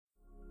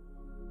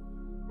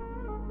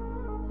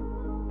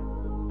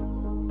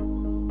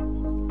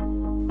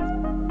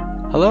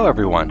Hello,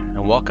 everyone,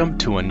 and welcome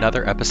to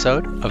another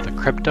episode of the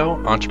Crypto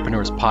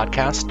Entrepreneurs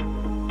Podcast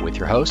with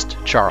your host,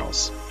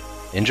 Charles.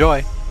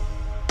 Enjoy.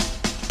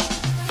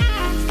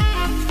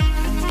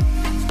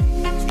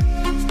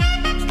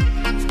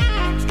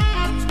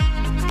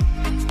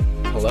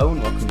 Hello,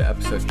 and welcome to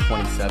episode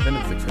 27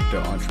 of the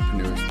Crypto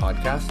Entrepreneurs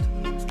Podcast.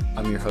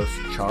 I'm your host,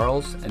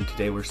 Charles, and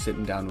today we're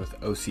sitting down with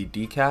OC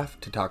Decaf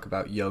to talk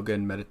about yoga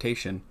and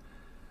meditation.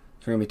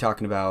 So we're going to be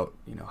talking about,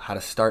 how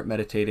to start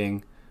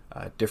meditating,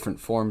 different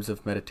forms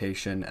of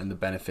meditation and the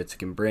benefits it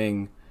can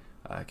bring.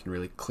 It can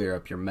really clear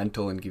up your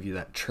mental and give you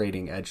that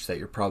trading edge that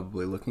you're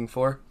probably looking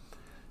for.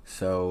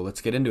 So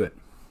let's get into it.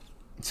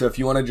 So if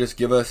you want to just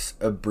give us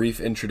a brief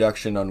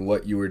introduction on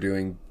what you were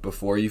doing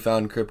before you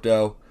found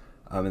crypto,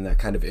 and that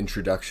kind of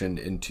introduction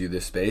into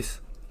this space.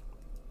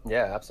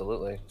 Yeah,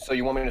 absolutely. So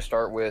you want me to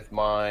start with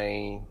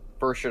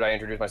should I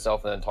introduce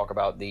myself and then talk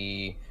about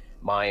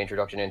my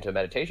introduction into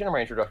meditation or my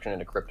introduction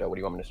into crypto? What do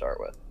you want me to start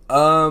with?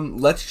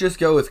 Let's just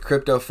go with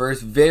crypto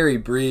first. Very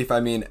brief.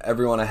 I mean,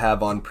 everyone I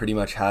have on pretty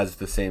much has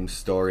the same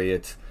story.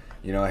 It's,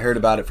 I heard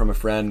about it from a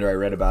friend or I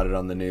read about it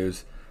on the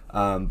news.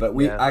 But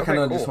I kind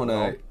of just want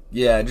to,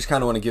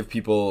 give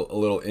people a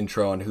little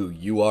intro on who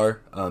you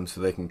are, so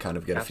they can kind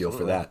of get a feel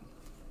for that.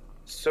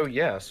 So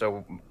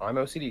I'm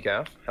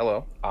OCDCAF.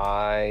 Hello.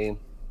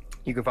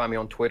 You can find me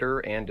on Twitter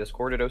and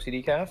Discord at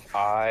OCDCAF.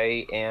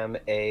 I am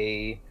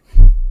a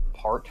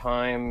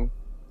part-time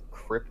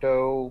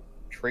crypto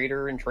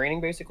trader and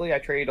training. Basically, I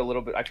trade a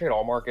little bit. I trade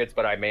all markets,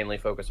 but I mainly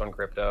focus on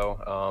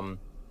crypto.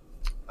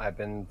 I've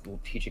been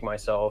teaching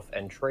myself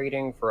and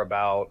trading for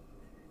about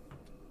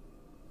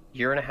a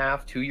year and a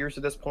half, 2 years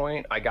at this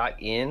point.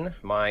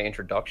 My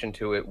introduction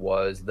to it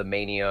was the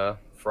mania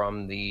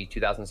from the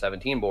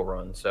 2017 bull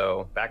run.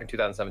 So back in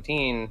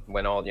 2017,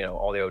 when all the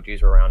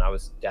OGs were around, I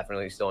was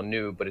definitely still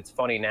new. But it's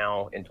funny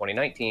now in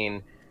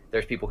 2019,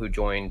 there's people who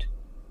joined,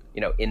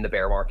 in the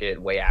bear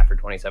market way after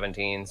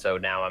 2017. So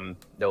now I'm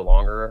no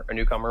longer a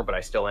newcomer, but I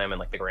still am in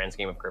like the grand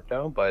scheme of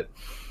crypto. But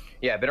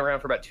yeah, I've been around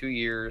for about 2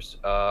 years,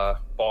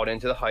 bought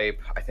into the hype.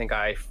 I think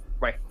my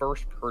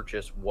first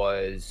purchase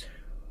was,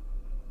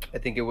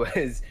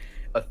 Ethereum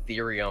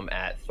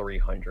at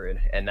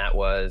 300. And that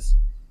was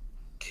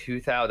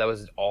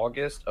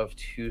August of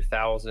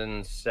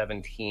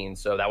 2017.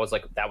 So that was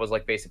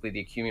basically the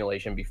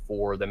accumulation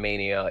before the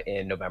mania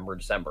in November,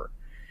 December.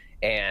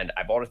 And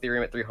I bought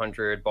Ethereum at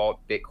 300, bought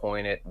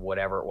Bitcoin at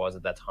whatever it was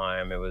at that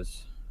time. I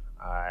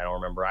don't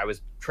remember. I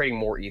was trading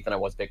more ETH than I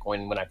was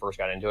Bitcoin when I first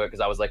got into it, because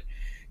I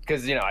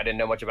didn't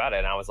know much about it.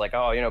 And I was like,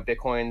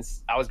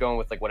 Bitcoin's, I was going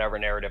with like whatever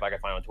narrative I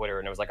could find on Twitter.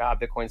 And it was like,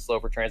 Bitcoin's slow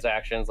for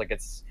transactions. Like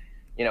it's,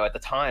 at the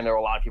time there were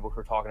a lot of people who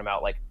were talking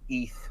about like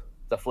ETH,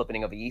 the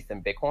flipping of ETH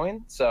and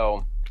Bitcoin.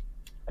 So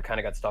I kind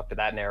of got stuck to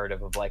that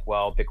narrative of like,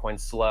 well,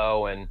 Bitcoin's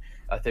slow and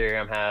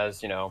Ethereum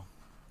has,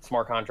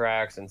 smart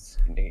contracts and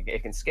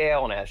it can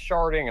scale and it has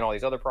sharding and all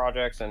these other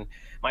projects. And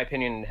my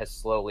opinion has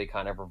slowly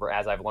kind of,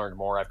 as I've learned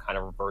more, I've kind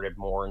of reverted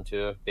more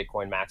into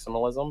Bitcoin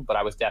maximalism. But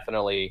I was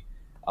definitely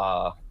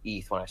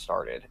ETH when I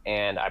started,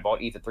 and I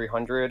bought ETH at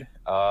 300.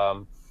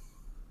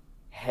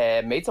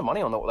 Had made some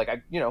money on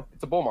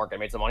it's a bull market. I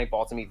made some money,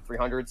 bought some ETH at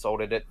 300, sold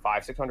it at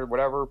 500, 600,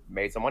 whatever,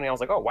 made some money. I was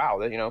like, oh wow,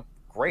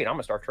 great, I'm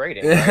gonna start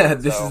trading. Right?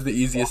 This is the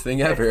easiest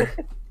thing ever.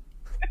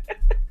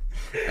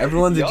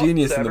 Everyone's a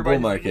genius in the bull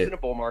market. In a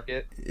bull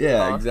market.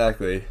 Yeah,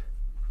 exactly.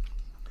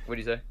 What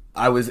do you say?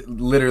 I was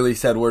literally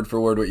said word for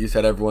word what you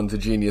said. Everyone's a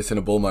genius in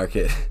a bull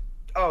market.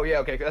 Oh yeah,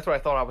 okay. That's what I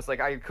thought. I was like,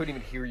 I couldn't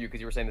even hear you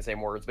because you were saying the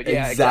same words. But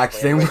yeah,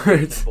 exactly. Same words.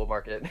 In the bull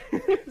market.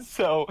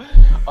 So,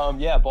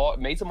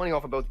 made some money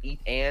off of both ETH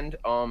and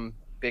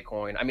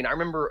Bitcoin. I mean, I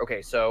remember.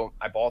 Okay, so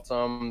I bought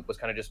some. Was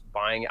kind of just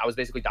buying. I was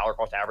basically dollar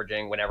cost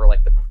averaging whenever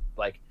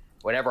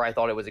whenever I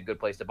thought it was a good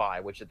place to buy,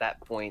 which at that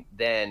point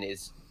then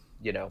is,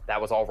 that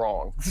was all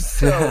wrong.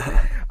 So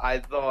I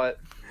thought,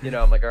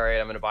 I'm like, all right,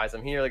 I'm going to buy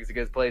some here. Like it's a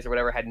good place or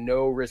whatever. Had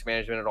no risk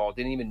management at all.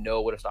 Didn't even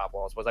know what a stop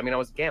loss was. I mean, I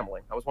was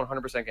gambling. I was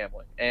 100%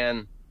 gambling.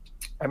 And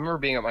I remember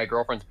being at my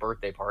girlfriend's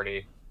birthday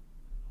party,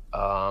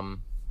 a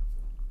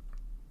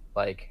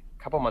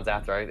couple months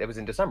after. It was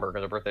in December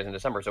because her birthday's in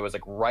December. So it was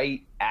like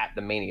right at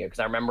the mania, because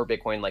I remember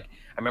Bitcoin, I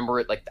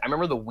remember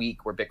the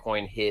week where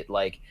Bitcoin hit,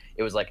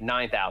 it was like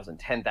 9,000,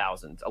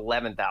 10,000,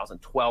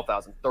 11,000,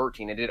 12,000,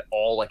 13. It did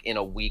all in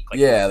a week.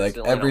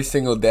 Every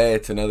single day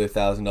it's another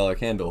 $1,000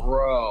 candle.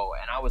 Bro,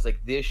 and I was like,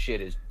 this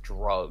shit is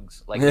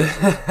drugs. This is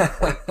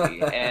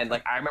crazy. And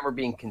I remember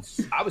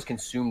I was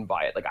consumed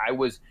by it. I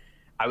was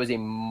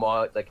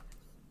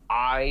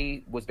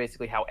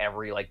basically how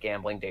every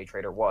gambling day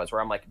trader was,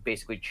 where I'm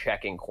basically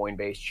checking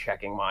Coinbase,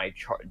 checking my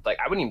chart. I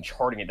wasn't even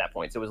charting at that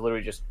point, so it was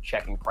literally just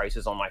checking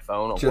prices on my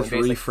phone on just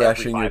Coinbase,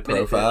 refreshing your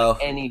profile.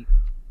 Any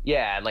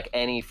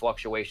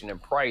fluctuation in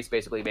price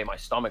basically made my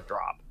stomach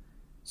drop.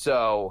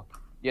 So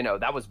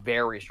that was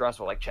very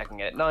stressful.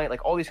 Checking it at night,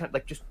 all these kind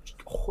of just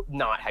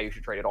not how you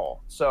should trade at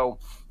all. So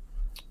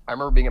I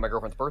remember being at my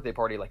girlfriend's birthday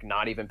party,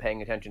 not even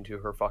paying attention to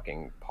her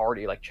fucking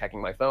party,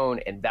 checking my phone,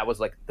 and that was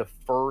one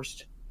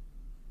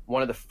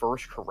of the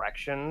first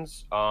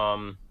corrections.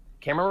 Can't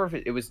remember if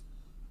it was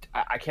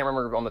I can't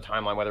remember on the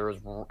timeline whether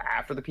it was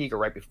after the peak or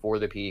right before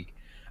the peak.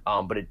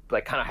 But it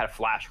like kind of had a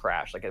flash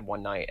crash like at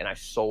one night, and I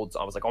sold.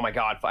 I was like, oh my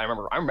god! I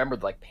remember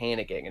like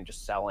panicking and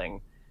just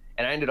selling,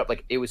 and I ended up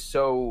like it was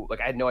so like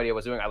I had no idea what I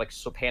was doing. I like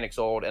so panic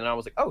sold, and I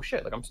was like, oh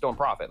shit! Like I'm still in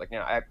profit. Like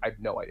I have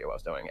no idea what I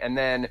was doing, and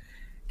then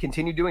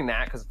continued doing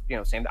that because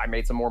same. I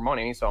made some more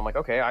money, so I'm like,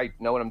 okay, I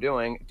know what I'm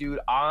doing, dude.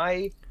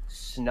 I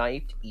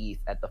sniped ETH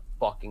at the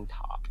fucking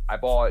top. I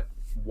bought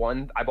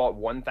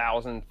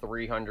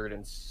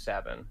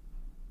 1,307.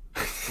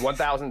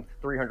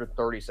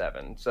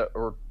 1,337. So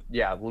or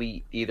yeah,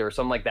 LEET either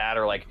something like that,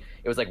 or like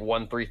it was like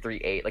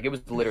 1,338. Like it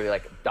was literally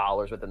like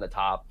dollars within the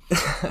top.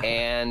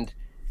 And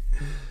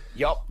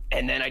yup.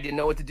 And then I didn't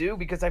know what to do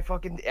because I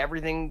fucking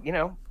everything,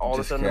 all of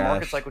a sudden the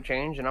market cycle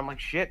changed, and I'm like,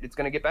 shit, it's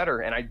gonna get better.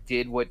 And I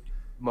did what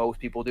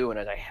most people do, and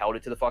I held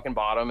it to the fucking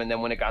bottom. And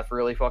then when it got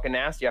really fucking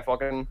nasty, I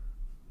fucking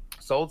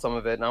sold some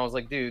of it, and I was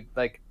like, dude,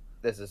 like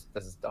this is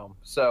dumb.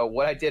 So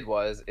what I did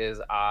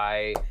is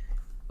I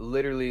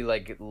literally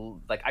like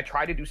I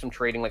tried to do some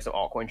trading, like some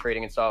altcoin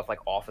trading and stuff, like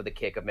off of the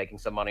kick of making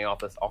some money off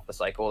the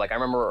cycle. Like I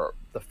remember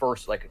the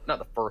first, like not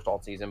the first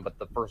alt season, but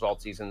the first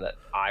alt season that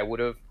I would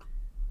have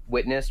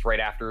witnessed right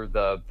after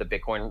the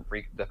Bitcoin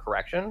the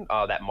correction,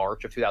 that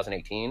March of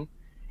 2018.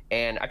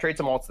 And I traded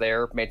some alts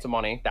there, made some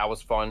money. That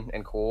was fun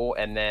and cool.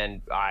 And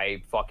then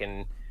I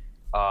fucking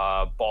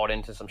bought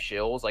into some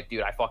shills. Like,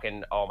 dude,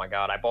 oh my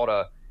god, I bought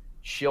a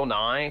Shield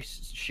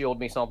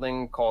shielded me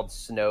something called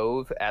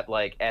Snove at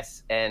like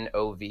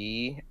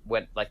SNOV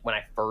when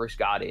I first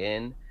got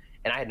in,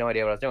 and I had no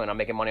idea what I was doing. I'm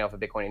making money off of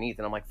Bitcoin and ETH,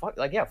 and I'm like, fuck it,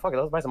 let's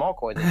buy some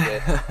altcoins and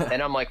shit.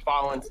 And I'm like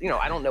following,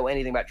 I don't know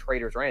anything about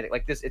traders or anything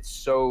like this.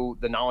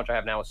 The knowledge I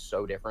have now is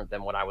so different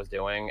than what I was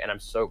doing, and I'm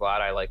so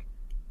glad I like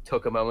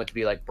took a moment to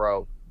be like,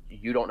 bro,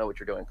 you don't know what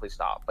you're doing. Please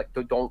stop. Like,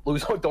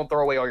 don't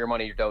throw away all your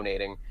money you're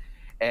donating.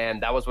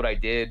 And that was what I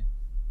did.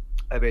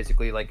 I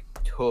basically like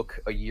took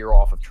a year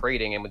off of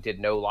trading and did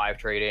no live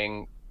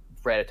trading,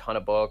 read a ton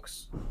of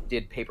books,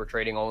 did paper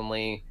trading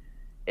only,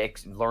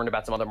 learned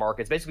about some other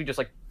markets, basically just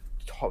like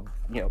taught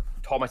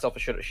myself the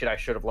shit I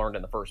should have learned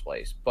in the first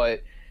place.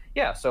 But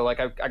yeah, so like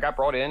I got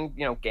brought in,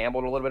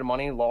 gambled a little bit of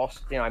money,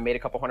 lost, I made a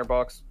couple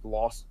 $100,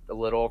 lost a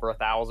little over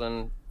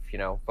 1,000,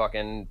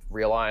 fucking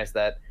realized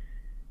that,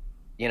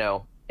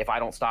 if I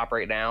don't stop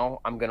right now,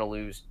 I'm going to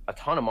lose a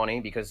ton of money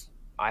because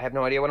I have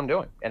no idea what I'm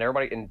doing, and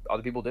everybody and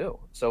other people do.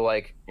 So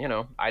like,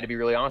 I had to be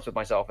really honest with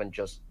myself and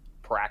just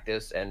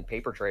practice and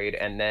paper trade.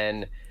 And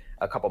then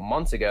a couple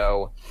months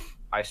ago,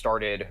 I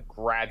started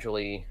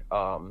gradually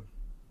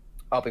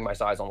upping my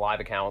size on live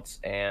accounts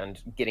and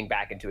getting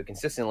back into it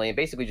consistently, and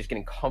basically just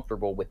getting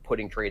comfortable with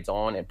putting trades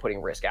on and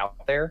putting risk out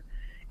there,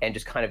 and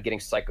just kind of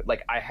getting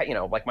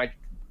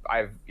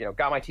I've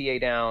got my TA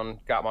down,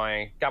 got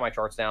my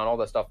charts down, all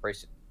that stuff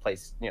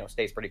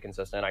stays pretty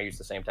consistent. I use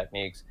the same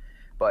techniques.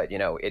 But,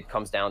 it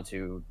comes down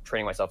to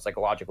training myself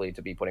psychologically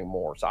to be putting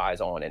more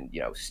size on and,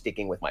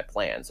 sticking with my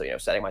plan. So,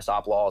 setting my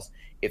stop loss.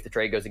 If the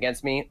trade goes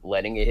against me,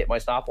 letting it hit my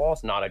stop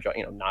loss, not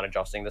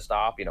adjusting the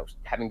stop,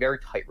 having very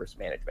tight risk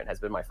management has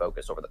been my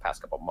focus over the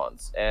past couple of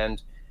months.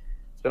 And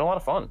it's been a lot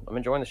of fun. I'm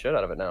enjoying the shit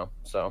out of it now.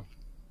 So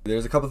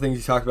there's a couple things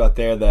you talked about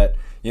there that,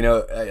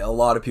 a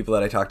lot of people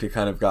that I talked to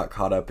kind of got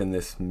caught up in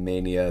this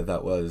mania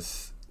that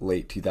was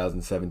late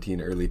 2017,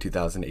 early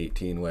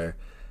 2018, where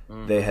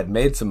they had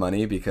made some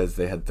money because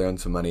they had thrown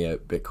some money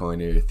at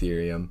Bitcoin or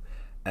Ethereum,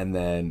 and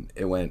then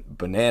it went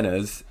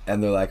bananas,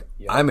 and they're like,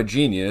 I'm a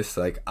genius,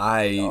 like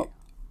I'm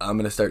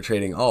going to start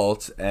trading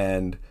alts,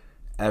 and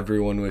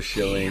everyone was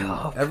shilling,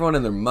 everyone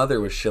and their mother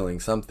was shilling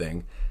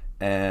something,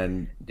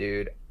 and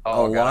dude,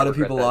 a lot of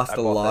people lost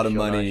a lot of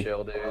money.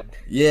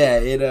 Yeah,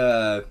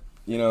 it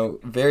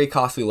very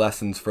costly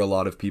lessons for a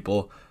lot of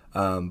people,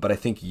 but I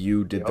think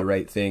you did the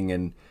right thing,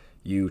 and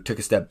you took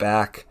a step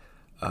back,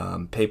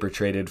 paper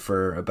traded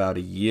for about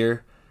a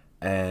year,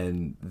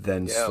 and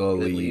then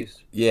slowly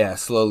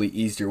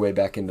eased your way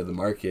back into the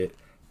market.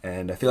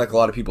 And I feel like a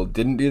lot of people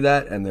didn't do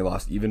that, and they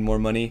lost even more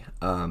money.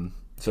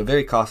 So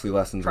very costly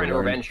lessons. Trying to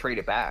revenge trade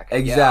it back.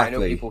 Exactly. Yeah, I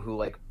know people who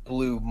like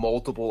blew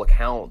multiple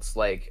accounts.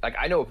 Like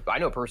I know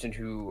a person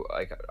who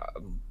like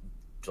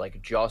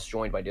just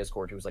joined my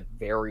Discord who was like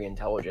very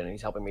intelligent, and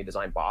he's helping me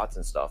design bots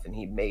and stuff, and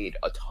he made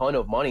a ton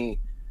of money,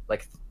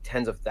 like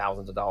tens of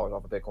thousands of dollars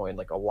off of Bitcoin,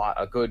 like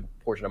a good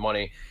portion of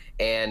money.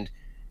 And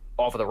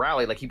off of the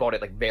rally, like he bought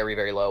it like very,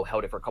 very low,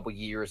 held it for a couple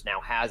years, now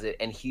has it,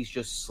 and he's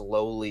just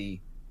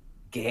slowly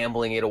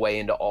gambling it away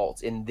into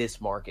alts in this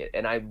market.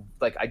 And I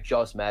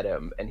just met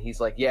him, and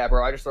he's like, yeah,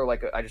 bro, I just threw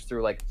like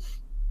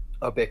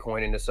a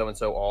Bitcoin into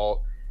so-and-so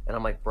alt. And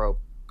I'm like, bro,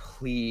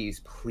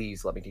 please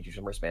let me teach you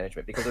some risk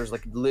management, because there's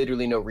like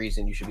literally no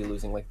reason you should be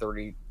losing like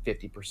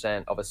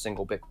 30-50% of a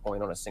single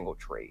Bitcoin on a single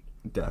trade.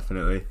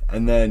 Definitely.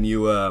 And then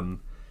you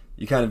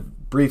kind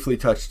of briefly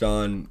touched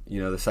on,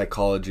 the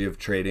psychology of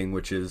trading,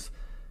 which is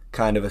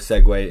kind of a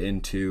segue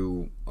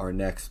into our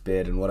next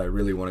bit and what I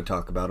really want to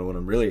talk about, and what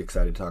I'm really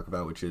excited to talk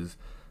about, which is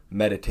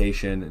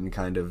meditation and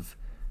kind of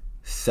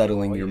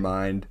settling your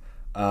mind.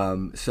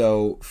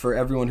 So for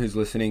everyone who's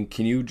listening,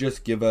 can you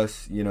just give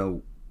us,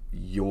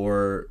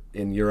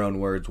 in your own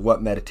words,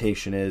 what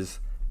meditation is,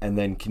 and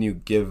then can you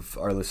give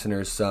our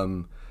listeners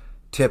some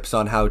tips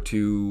on how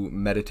to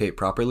meditate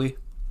properly?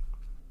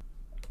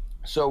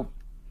 So,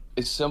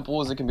 as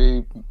simple as it can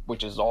be,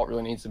 which is all it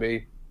really needs to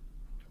be,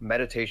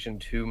 meditation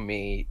to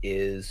me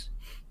is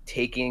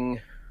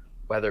taking,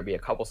 whether it be a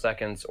couple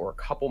seconds or a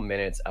couple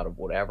minutes out of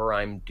whatever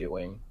I'm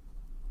doing,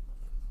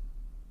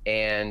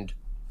 and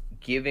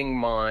giving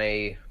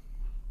my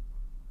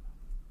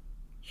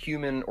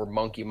human or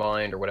monkey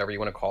mind or whatever you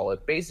want to call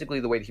it, basically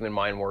the way the human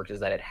mind works is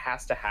that it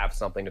has to have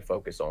something to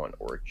focus on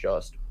or it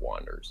just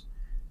wanders.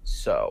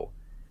 So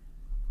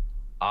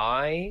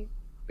I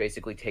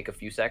basically take a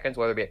few seconds,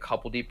 whether it be a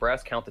couple deep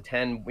breaths, count to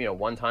 10,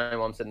 one time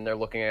I'm sitting there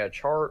looking at a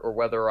chart, or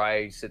whether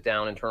I sit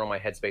down and turn on my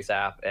Headspace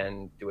app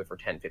and do it for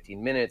 10,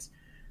 15 minutes.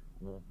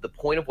 The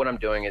point of what I'm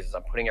doing is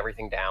I'm putting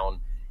everything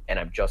down and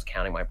I'm just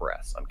counting my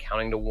breaths. I'm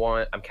counting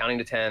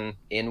to 10,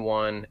 in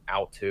 1,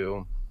 out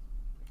 2,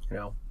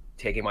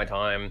 taking my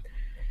time,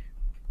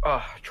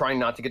 trying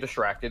not to get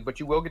distracted, but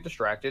you will get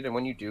distracted. And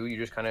when you do, you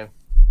just kind of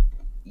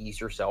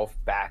ease yourself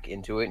back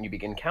into it and you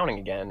begin counting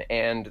again.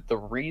 And the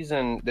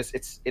reason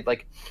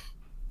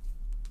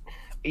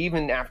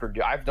even after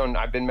I've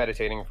been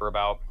meditating for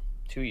about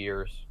 2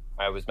 years.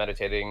 I was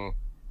meditating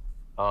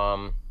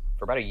for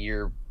about a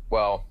year.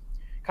 Well,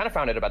 kind of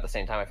found it about the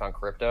same time I found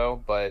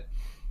crypto, but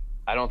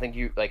I don't think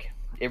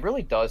it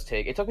really does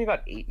it took me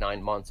about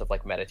 8-9 months of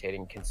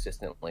meditating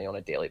consistently on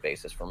a daily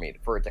basis for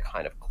it to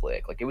kind of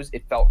click.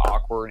 It felt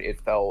awkward. It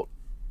felt,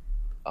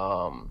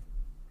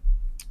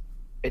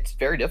 it's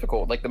very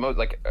difficult.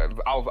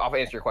 I'll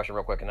answer your question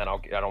real quick and then I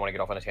don't want to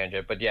get off on a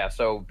tangent, but yeah.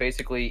 So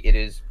basically it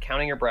is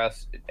counting your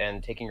breaths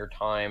and taking your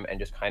time and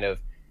just kind of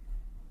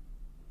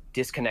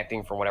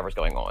disconnecting from whatever's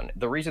going on.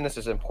 The reason this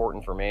is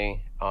important for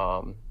me,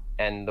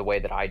 and the way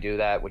that I do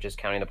that, which is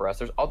counting the breaths,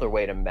 there's other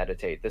way to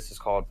meditate. This is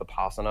called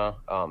Vipassana.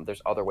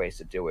 There's other ways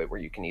to do it where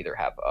you can either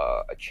have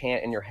a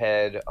chant in your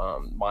head.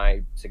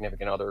 My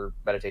significant other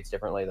meditates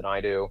differently than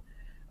I do.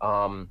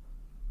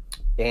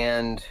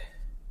 And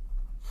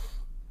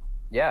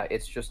yeah,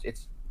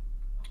 it's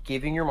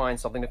giving your mind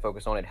something to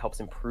focus on. It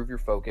helps improve your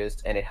focus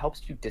and it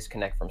helps you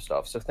disconnect from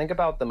stuff. So think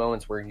about the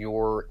moments where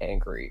you're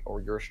angry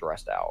or you're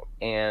stressed out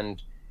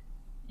and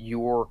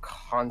you're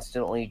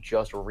constantly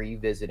just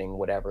revisiting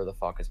whatever the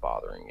fuck is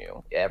bothering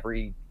you.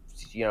 Every,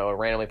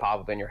 randomly pop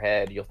up in your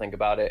head, you'll think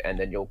about it, and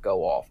then you'll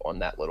go off on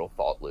that little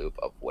thought loop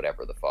of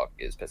whatever the fuck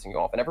is pissing you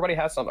off. And everybody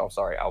has some. Oh,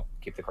 sorry, I'll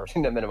keep the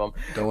cursing to a minimum.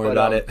 Don't worry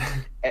about it.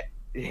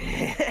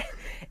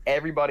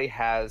 Everybody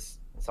has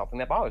something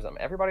that bothers them.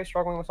 Everybody's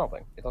struggling with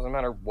something. It doesn't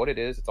matter what it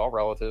is. It's all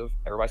relative.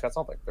 Everybody's got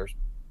something. There's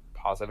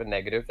positive and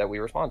negative that we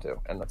respond to,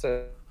 and that's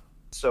it.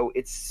 So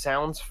it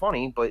sounds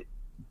funny, but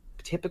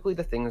typically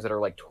the things that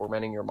are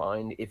tormenting your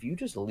mind, if you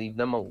just leave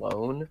them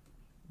alone,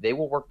 they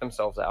will work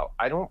themselves out.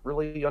 I don't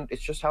really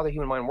it's just how the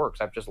human mind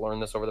works. I've just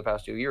learned this over the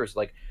past 2 years.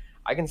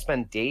 I can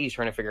spend days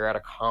trying to figure out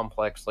a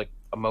complex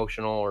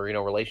emotional or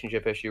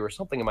relationship issue or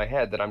something in my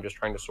head that I'm just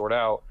trying to sort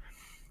out,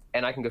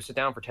 and I can go sit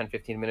down for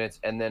 10-15 minutes,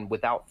 and then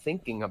without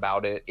thinking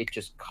about it, it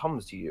just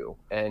comes to you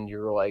and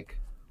you're like,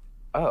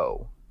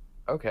 oh,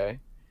 okay.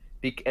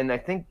 And I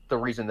think the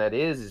reason that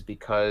is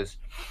because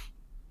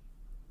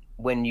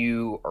when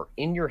you are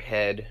in your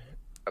head,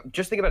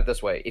 just think about it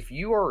this way. If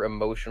you were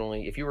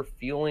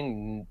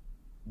feeling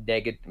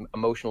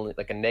emotionally,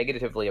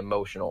 negatively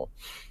emotional,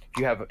 if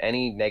you have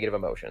any negative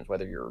emotions,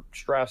 whether you're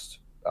stressed,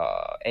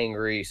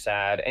 angry,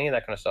 sad, any of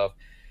that kind of stuff,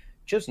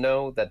 just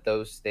know that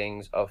those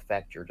things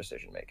affect your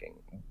decision making.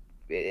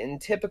 And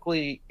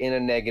typically in a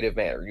negative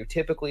manner. You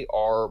typically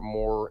are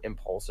more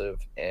impulsive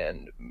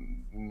and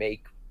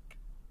make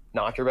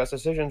not your best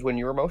decisions when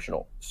you're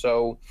emotional.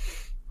 So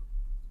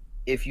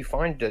if you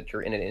find that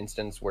you're in an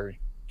instance where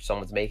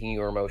someone's making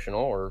you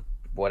emotional or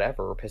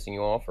whatever, or pissing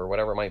you off or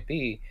whatever it might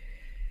be,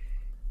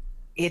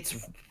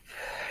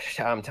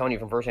 I'm telling you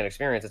from firsthand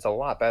experience, it's a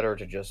lot better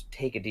to just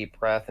take a deep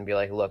breath and be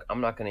like, look, I'm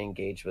not going to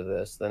engage with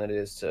this than it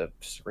is to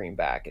scream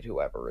back at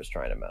whoever is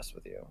trying to mess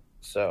with you.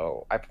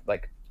 So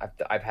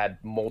I've had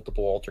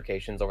multiple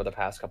altercations over the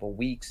past couple of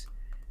weeks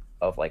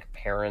of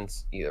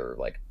parents either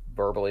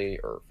verbally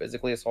or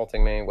physically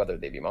assaulting me, whether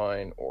they be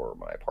mine or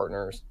my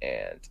partners.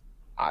 And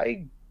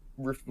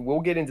we'll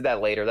get into that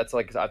later. That's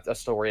a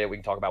story that we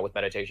can talk about with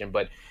meditation,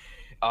 but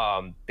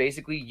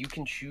basically you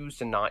can choose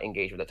to not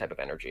engage with that type of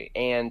energy.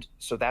 And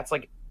so that's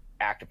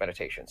active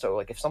meditation. So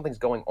if something's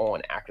going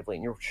on actively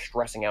and you're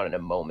stressing out in a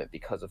moment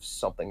because of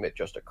something that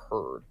just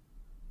occurred,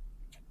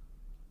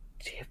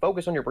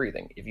 focus on your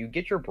breathing. If you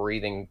get your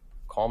breathing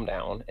calm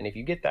down, and if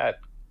you get that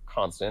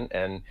constant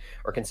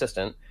or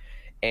consistent,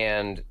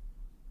 and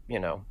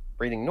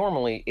breathing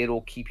normally,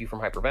 it'll keep you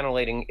from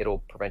hyperventilating. It'll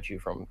prevent you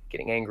from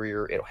getting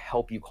angrier. It'll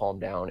help you calm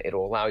down.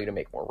 It'll allow you to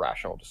make more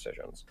rational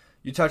decisions.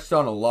 You touched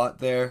on a lot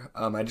there.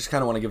 I just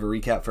kind of want to give a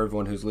recap for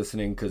everyone who's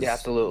listening, because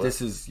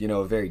this is,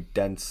 a very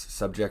dense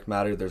subject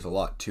matter. There's a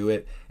lot to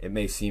it. It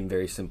may seem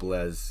very simple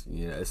as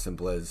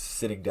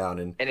sitting down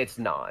and it's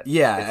not.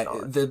 Yeah,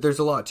 it's not. There's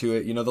a lot to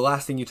it. The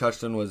last thing you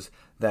touched on was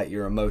that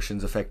your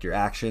emotions affect your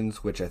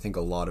actions, which I think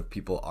a lot of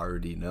people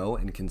already know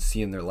and can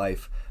see in their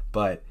life.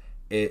 But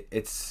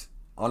it's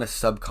on a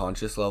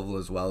subconscious level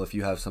as well. If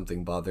you have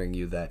something bothering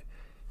you that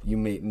you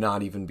may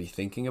not even be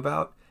thinking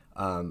about.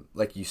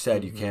 Like you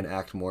said, you can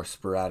act more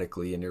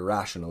sporadically and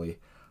irrationally.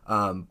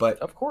 But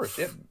of course,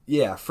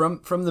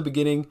 from the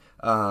beginning,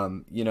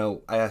 I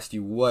asked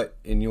you what,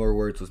 in your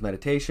words, was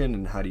meditation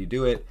and how do you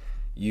do it.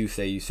 You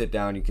say you sit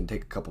down, you can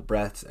take a couple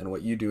breaths, and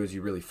what you do is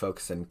you really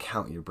focus and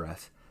count your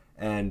breath.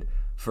 And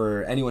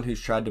for anyone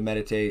who's tried to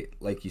meditate,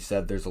 like you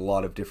said, there's a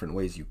lot of different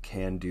ways you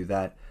can do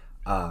that.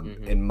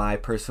 In my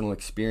personal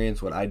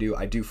experience, what I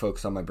do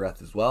focus on my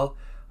breath as well.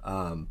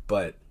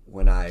 But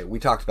we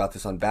talked about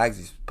this on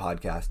Bagsy's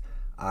podcast.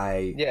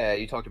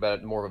 You talked about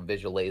it more of a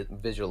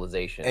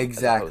visualization.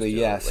 Exactly.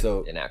 Yeah.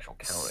 So an actual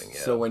counting.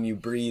 Yeah. So when you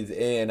breathe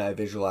in, I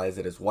visualize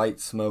it as white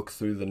smoke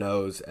through the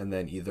nose, and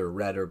then either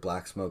red or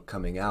black smoke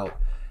coming out.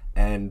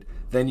 And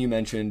then you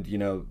mentioned,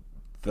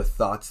 the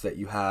thoughts that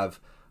you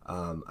have.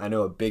 I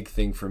know a big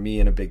thing for me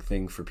and a big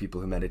thing for people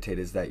who meditate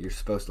is that you're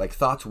supposed to,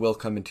 thoughts will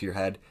come into your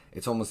head.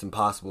 It's almost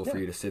impossible for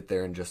you to sit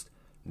there and just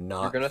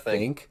not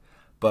think.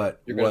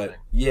 But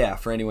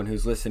for anyone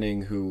who's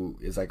listening who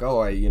is like,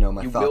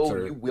 my thoughts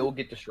are... You will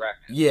get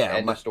distracted. Yeah.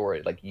 End of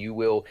story. You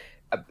will...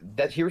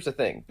 here's the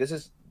thing. This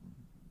is...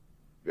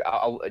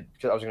 I was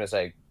going to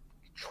say,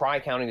 try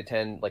counting to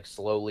 10,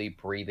 slowly,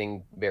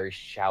 breathing very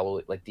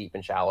shallow, deep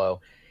and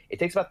shallow. It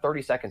takes about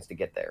 30 seconds to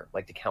get there,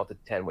 to count to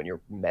 10 when you're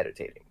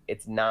meditating.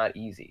 It's not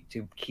easy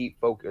to keep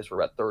focus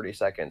for about 30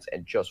 seconds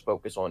and just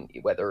focus on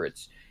whether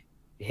it's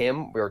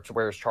him,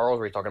 whereas Charles,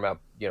 where he's talking about,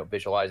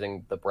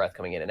 visualizing the breath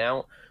coming in and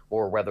out,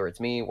 or whether it's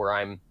me, where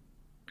I'm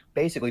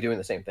basically doing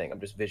the same thing. I'm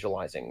just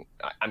visualizing.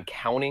 I'm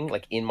counting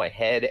in my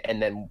head,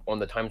 and then on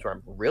the times where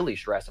I'm really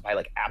stressed, if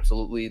I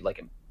absolutely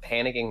am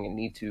panicking and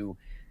need to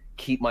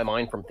keep my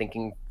mind from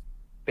thinking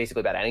basically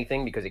about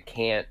anything, because it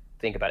can't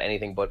think about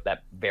anything but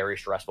that very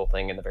stressful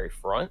thing in the very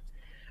front,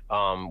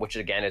 which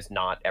again is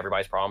not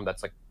everybody's problem.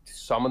 That's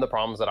some of the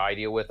problems that I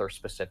deal with are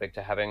specific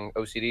to having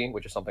OCD,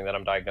 which is something that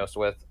I'm diagnosed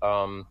with.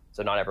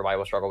 So not everybody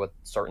will struggle with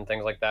certain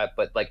things like that.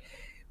 But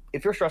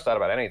if you're stressed out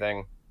about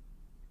anything,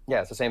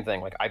 it's the same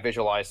thing. I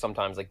visualize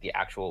sometimes the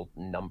actual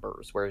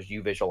numbers, whereas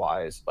you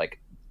visualize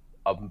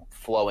a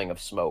flowing of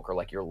smoke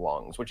or your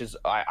lungs, which is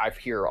I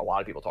hear a lot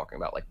of people talking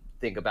about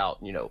think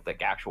about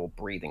actual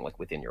breathing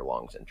within your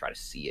lungs and try to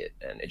see it,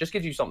 and it just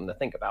gives you something to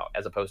think about,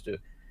 as opposed to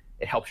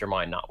it helps your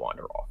mind not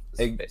wander off.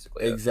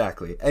 Basically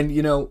exactly. And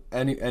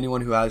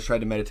anyone who has tried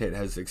to meditate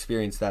has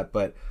experienced that.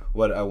 But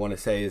what I want to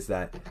say is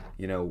that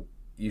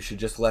you should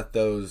just let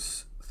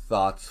those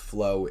thoughts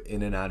flow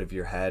in and out of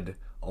your head,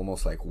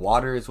 almost like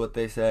water is what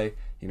they say.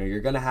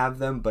 You're gonna have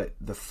them, but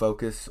the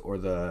focus or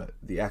the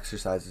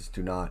exercises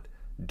do not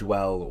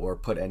dwell or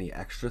put any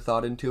extra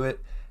thought into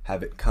it.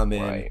 Have it come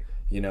in. Right.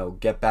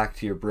 Get back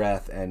to your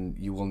breath, and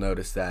you will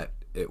notice that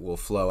it will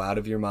flow out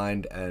of your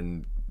mind.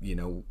 And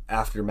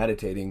after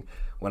meditating,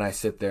 when I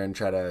sit there and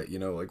try to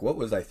what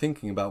was I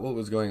thinking about, what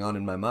was going on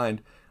in my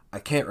mind, I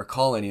can't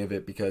recall any of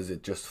it, because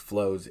it just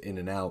flows in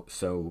and out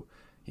so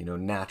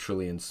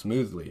naturally and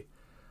smoothly.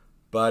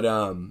 But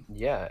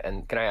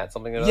and can I add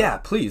something to that? Yeah,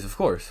 please, of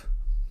course.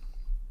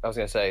 I was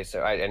gonna say,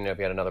 so I didn't know if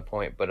you had another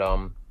point, but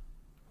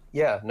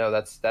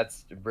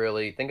that's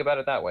really, think about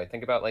it that way.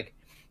 Think about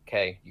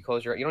okay, you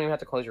don't even have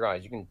to close your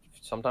eyes. You can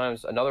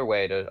sometimes,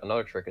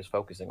 another trick is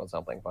focusing on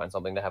something. Find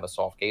something to have a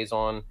soft gaze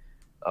on,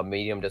 a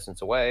medium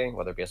distance away,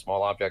 whether it be a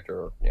small object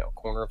or a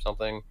corner of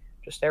something.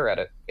 Just stare at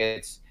it.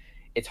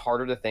 It's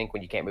harder to think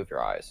when you can't move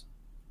your eyes.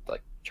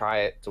 Try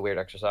it. It's a weird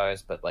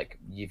exercise, but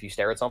if you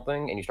stare at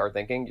something and you start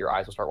thinking, your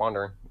eyes will start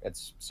wandering.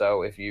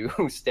 So if you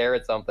stare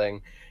at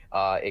something,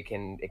 it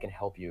can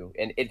help you,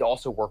 and it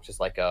also works as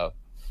a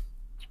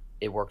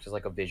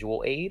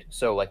visual aid.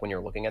 So when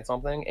you're looking at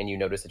something and you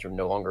notice that you're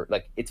no longer,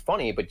 it's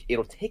funny, but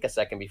it'll take a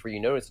second before you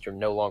notice that you're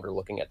no longer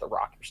looking at the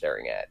rock you're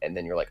staring at, and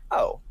then you're like,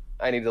 oh,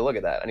 I need to look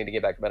at that. I need to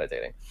get back to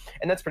meditating.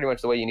 And that's pretty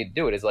much the way you need to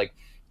do it. Is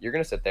you're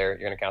gonna sit there,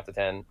 you're gonna count to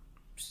 10,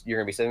 you're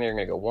gonna be sitting there, you're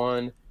gonna go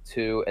 1,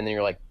 2, and then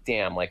you're like,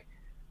 damn,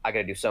 I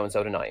gotta do so and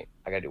so tonight.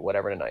 I gotta do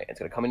whatever tonight. It's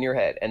gonna come into your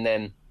head, and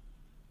then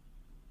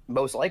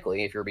most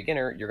likely, if you're a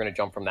beginner, you're going to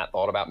jump from that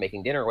thought about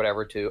making dinner or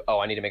whatever to, oh,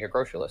 I need to make a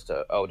grocery list,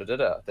 to, oh,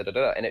 da-da-da.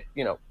 And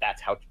that's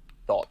how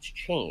thoughts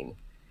chain.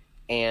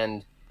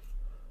 And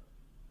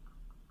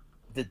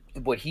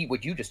what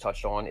you just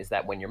touched on is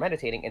that when you're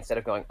meditating, instead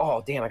of going,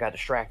 oh, damn, I got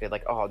distracted,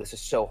 oh, this is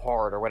so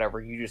hard or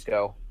whatever, you just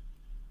go,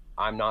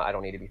 I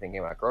don't need to be thinking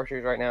about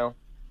groceries right now.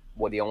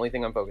 The only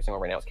thing I'm focusing on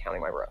right now is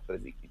counting my breath.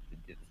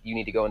 You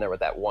need to go in there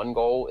with that one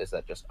goal, is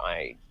that just,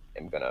 I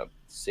am going to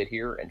sit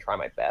here and try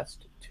my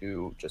best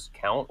to just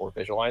count or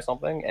visualize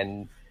something,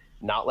 and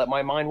not let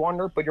my mind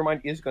wander, but your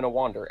mind is going to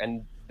wander.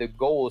 And the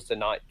goal is to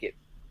not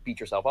beat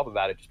yourself up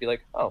about it. Just be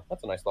like, oh,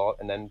 that's a nice thought.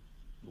 And then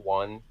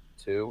 1,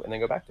 2, and then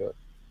go back to it.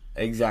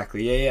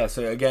 Exactly. Yeah.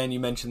 So again, you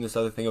mentioned this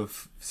other thing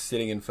of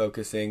sitting and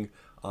focusing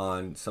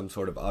on some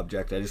sort of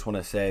object. I just want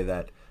to say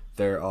that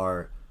there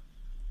are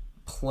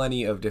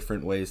plenty of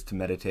different ways to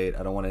meditate.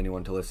 I don't want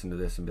anyone to listen to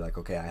this and be like,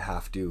 okay, I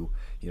have to,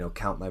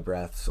 count my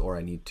breaths, or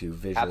I need to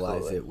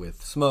visualize it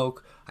with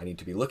smoke. I need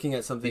to be looking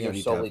at something. I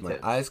need to have my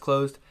eyes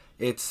closed.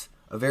 It's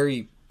a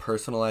very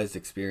personalized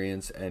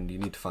experience, and you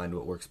need to find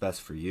what works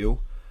best for you.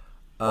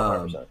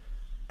 100%.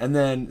 And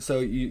then, so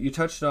you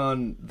touched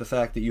on the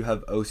fact that you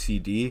have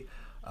OCD.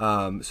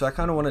 So I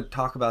kind of want to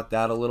talk about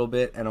that a little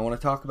bit, and I want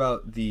to talk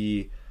about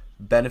the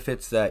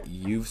benefits that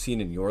you've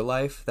seen in your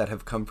life that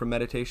have come from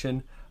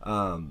meditation.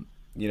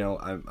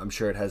 I'm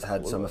sure it has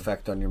had some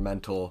effect on your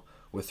mental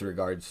with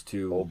regards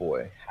to... Oh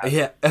boy.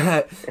 Yeah.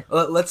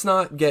 Let's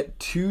not get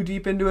too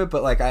deep into it,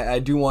 but like I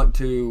do want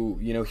to,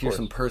 hear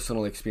some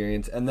personal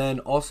experience. And then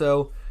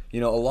also, a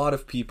lot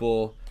of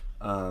people,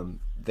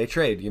 they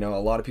trade, a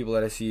lot of people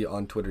that I see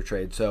on Twitter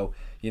trade. So,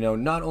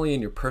 not only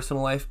in your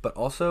personal life, but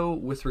also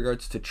with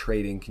regards to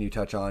trading, can you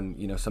touch on,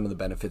 some of the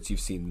benefits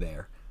you've seen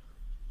there?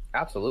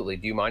 Absolutely.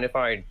 Do you mind if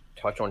I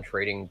touch on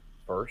trading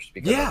first?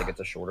 Because I think it's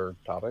a shorter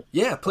topic.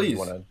 Yeah, please. Or do you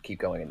want to keep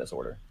going in this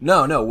order?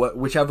 No,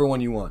 whichever one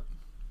you want.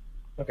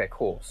 Okay,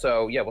 cool.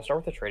 So yeah, we'll start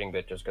with the trading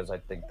bit just because I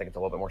think it's a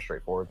little bit more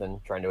straightforward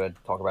than trying to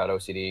talk about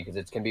OCD, because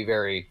it can be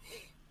very,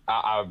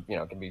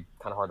 it can be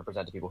kind of hard to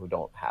present to people who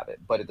don't have it.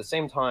 But at the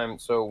same time,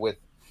 so with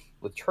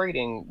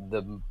trading,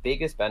 the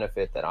biggest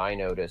benefit that I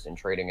noticed in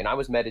trading, and I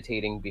was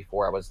meditating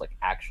before I was like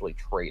actually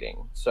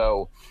trading.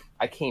 So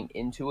I came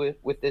into it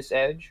with this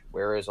edge,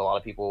 whereas a lot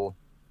of people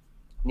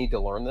need to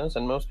learn this,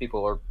 and most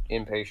people are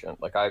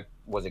impatient. Like I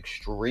was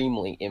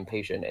extremely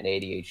impatient and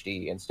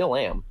ADHD and still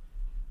am.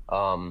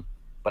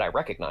 But I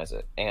recognize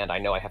it, and I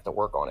know I have to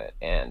work on it,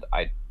 and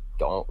I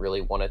don't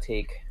really want to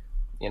take,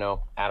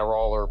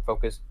 Adderall or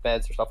focus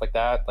meds or stuff like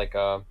that, like,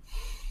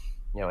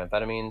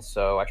 amphetamines.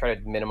 So I try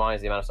to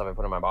minimize the amount of stuff I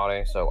put in my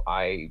body. So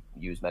I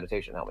use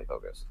meditation to help me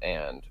focus.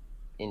 And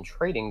in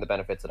trading, the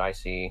benefits that I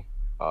see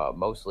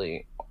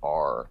mostly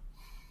are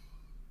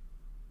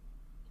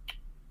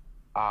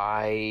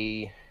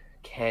I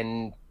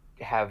can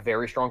have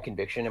very strong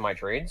conviction in my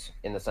trades,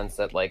 in the sense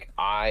that like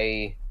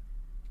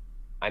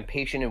I'm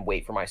patient and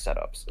wait for my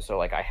setups. So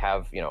like I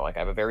have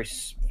a very,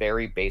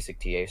 very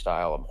basic TA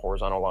style of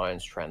horizontal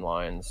lines, trend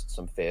lines,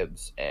 some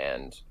fibs,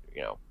 and,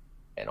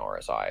 an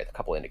RSI, a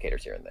couple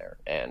indicators here and there.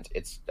 And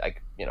it's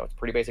like, it's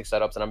pretty basic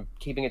setups, and I'm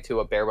keeping it to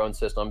a bare bones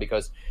system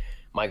because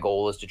my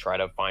goal is to try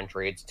to find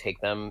trades,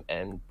 take them,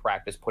 and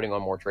practice putting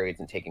on more trades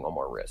and taking on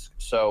more risk.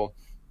 So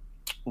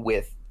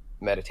with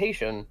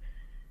meditation,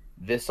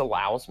 this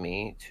allows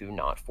me to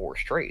not force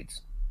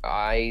trades.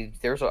 I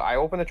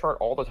open the chart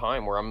all the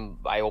time where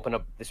I open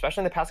up,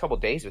 especially in the past couple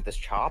of days with this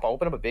chop, I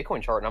open up a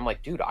Bitcoin chart and I'm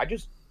like, dude, I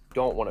just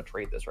don't want to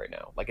trade this right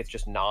now. Like, it's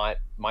just not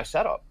my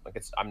setup. Like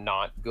I'm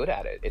not good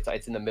at it.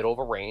 It's in the middle of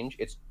a range.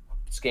 It's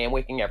scam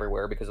waking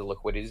everywhere because the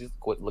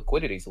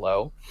liquidity's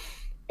low.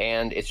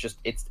 And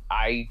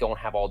I don't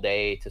have all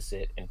day to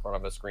sit in front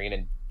of a screen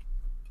and,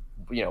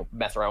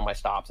 mess around with my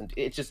stops. And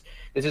it's just,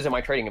 this isn't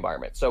my trading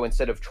environment. So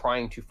instead of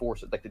trying to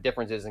force it, like the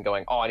difference isn't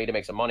going, oh, I need to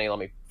make some money, let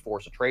me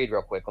force a trade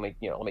real quick, let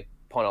me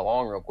punt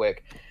along real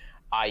quick.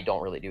 I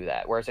don't really do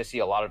that. Whereas I see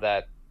a lot of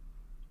that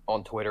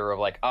on Twitter of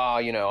like,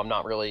 I'm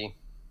not really,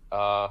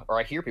 or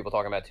I hear people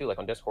talking about it too, like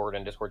on Discord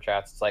and Discord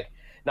chats. It's like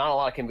not a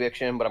lot of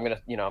conviction, but I'm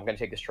gonna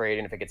take this trade,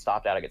 and if it gets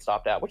stopped out, I get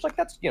stopped out. Which, like,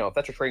 that's, if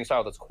that's your trading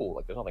style, that's cool.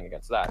 Like, there's nothing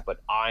against that. But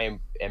I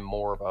am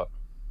more of a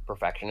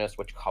perfectionist,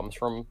 which comes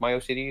from my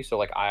OCD. So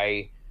like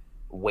I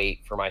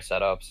wait for my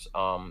setups,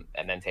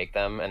 and then take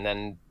them, and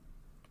then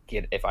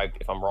if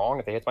I'm wrong,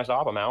 if it hits my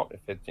stop, I'm out.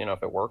 If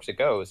it works, it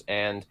goes.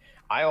 And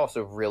I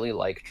also really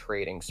like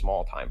trading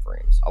small time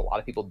frames. A lot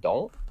of people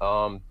don't,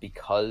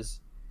 because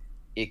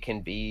it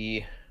can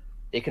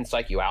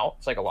psych you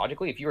out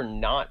psychologically if you're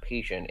not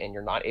patient and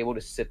you're not able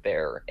to sit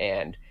there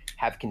and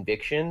have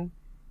conviction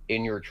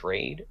in your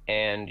trade,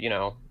 and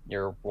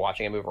you're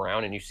watching it move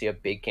around and you see a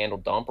big candle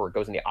dump, or it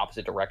goes in the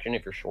opposite direction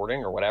if you're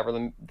shorting or whatever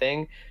the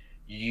thing,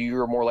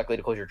 you're more likely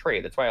to close your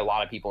trade. That's why a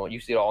lot of people, you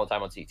see it all the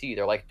time on CT,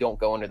 they're like, don't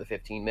go under the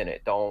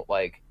 15-minute, don't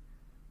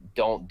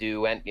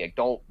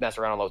mess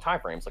around on low time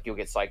frames. Like, you'll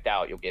get psyched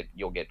out,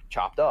 you'll get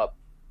chopped up.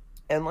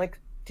 And like,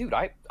 dude,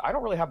 I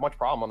don't really have much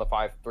problem on the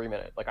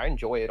 3-minute. Like, I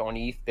enjoy it on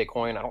ETH,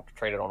 Bitcoin. I don't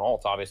trade it on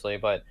alts, obviously,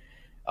 but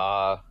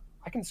I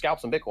can scalp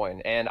some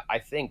Bitcoin. And I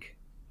think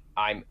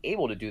I'm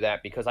able to do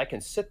that because I can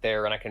sit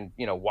there and I can,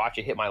 watch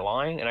it hit my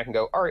line, and I can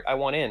go, all right, I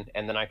want in.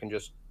 And then I can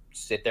just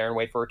sit there and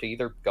wait for it to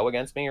either go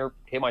against me or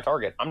hit my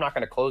target. I'm not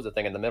going to close the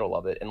thing in the middle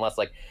of it unless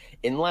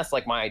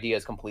my idea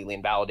is completely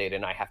invalidated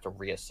and I have to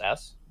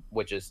reassess,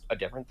 which is a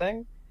different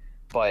thing.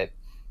 But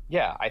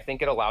yeah, I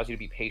think it allows you to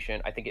be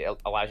patient. I think it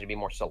allows you to be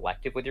more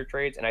selective with your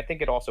trades. And I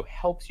think it also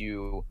helps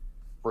you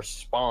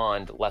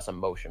respond less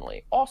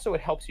emotionally. Also,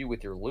 it helps you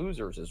with your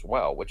losers as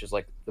well, which is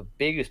like the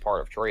biggest part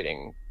of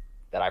trading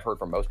that I've heard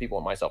from most people,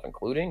 and myself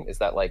including, is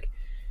that like,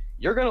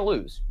 you're going to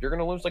lose. You're going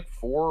to lose like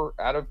 4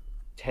 out of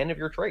 10 of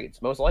your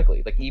trades, most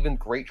likely. Like even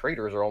great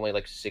traders are only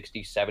like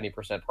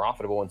 60-70%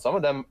 profitable, and some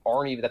of them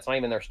aren't even, that's not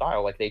even their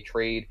style. Like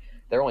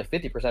they're only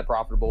 50%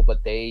 profitable,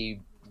 but they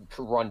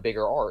run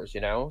bigger R's,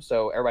 you know?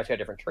 So everybody's got a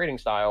different trading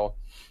style.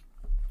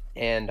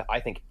 And I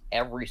think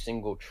every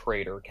single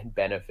trader can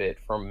benefit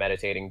from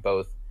meditating,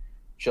 both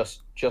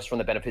just from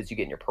the benefits you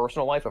get in your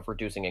personal life of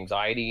reducing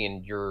anxiety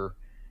and your,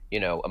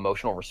 you know,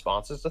 emotional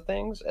responses to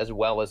things, as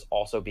well as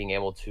also being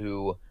able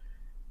to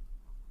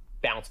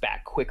bounce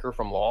back quicker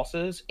from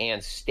losses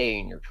and stay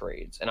in your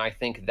trades. And I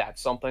think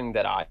that's something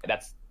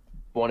that's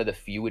one of the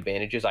few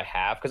advantages I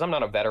have, because I'm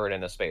not a veteran in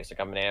this space. Like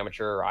I'm an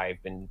amateur.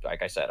 I've been,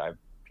 like I said, I've,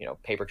 you know,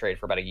 paper traded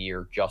for about a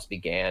year, just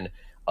began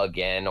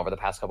again over the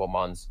past couple of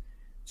months,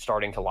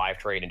 starting to live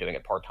trade and doing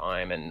it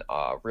part-time, and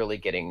really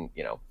getting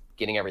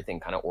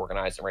everything kind of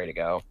organized and ready to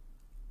go.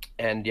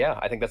 And yeah,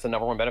 I think that's the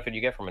number one benefit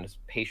you get from it is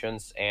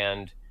patience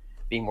and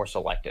being more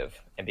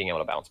selective and being able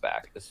to bounce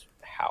back is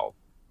how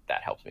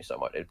that helps me so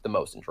much. The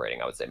most in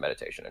trading, I would say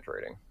meditation and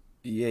trading.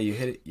 Yeah, you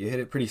hit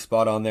it pretty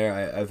spot on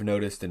there. I've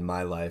noticed in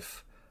my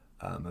life,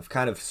 I've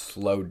kind of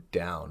slowed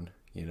down,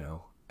 you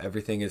know.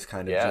 Everything is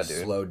kind of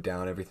slowed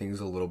down. Everything's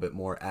a little bit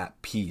more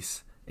at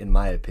peace, in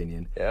my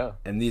opinion. Yeah.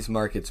 And these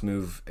markets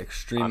move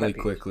extremely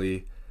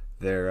quickly.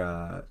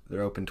 They're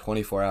open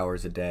 24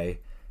 hours a day.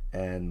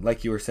 And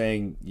like you were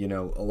saying, you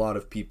know, a lot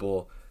of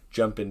people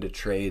jump into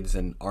trades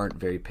and aren't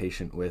very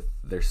patient with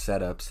their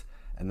setups,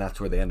 and that's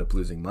where they end up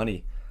losing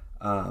money.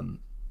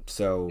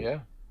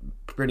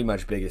 Pretty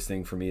much biggest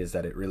thing for me is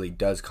that it really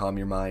does calm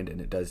your mind,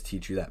 and it does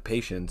teach you that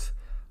patience,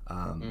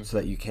 so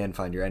that you can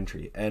find your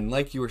entry. And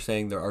like you were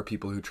saying, there are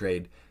people who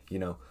trade, you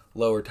know,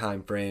 lower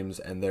time frames,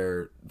 and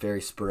they're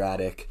very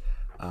sporadic,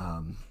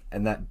 and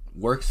that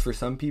works for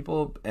some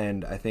people.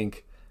 And I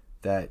think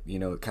that, you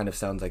know, it kind of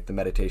sounds like the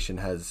meditation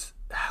has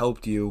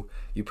helped you.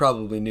 You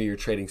probably knew your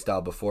trading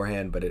style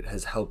beforehand, but it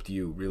has helped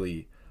you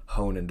really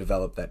hone and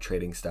develop that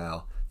trading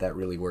style that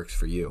really works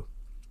for you.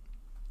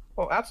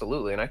 Well,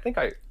 absolutely. And I think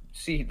I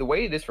see the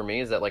way it is for me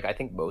is that, like, I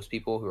think most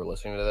people who are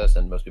listening to this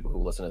and most people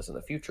who listen to this in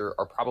the future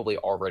are probably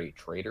already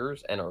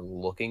traders and are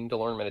looking to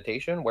learn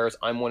meditation. Whereas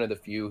I'm one of the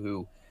few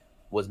who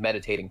was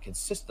meditating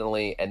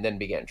consistently and then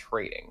began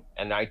trading.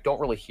 And I don't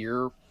really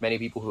hear many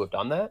people who have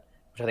done that,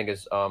 which I think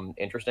is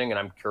interesting. And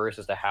I'm curious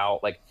as to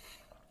how, like,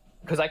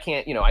 because I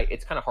can't, you know,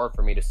 it's kind of hard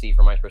for me to see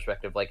from my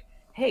perspective, like,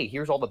 hey,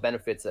 here's all the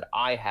benefits that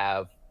I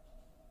have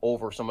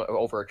over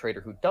a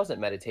trader who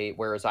doesn't meditate,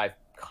 whereas I've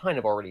kind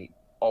of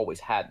always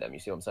had them. You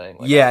see what I'm saying?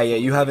 Like, yeah.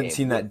 You haven't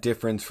seen that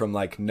difference from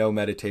like no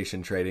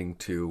meditation trading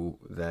to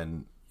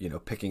then, you know,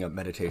 picking up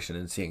meditation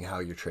and seeing how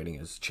your trading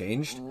has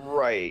changed.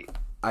 Right.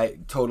 I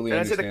totally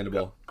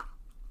understandable.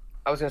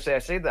 I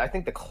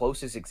think the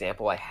closest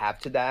example I have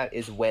to that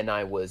is when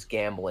I was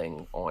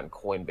gambling on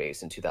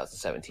Coinbase in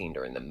 2017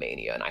 during the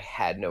mania, and I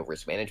had no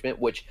risk management,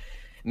 which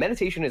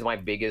meditation is my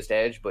biggest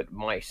edge, but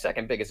my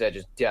second biggest edge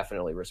is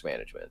definitely risk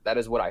management. That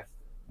is what I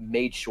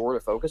made sure to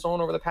focus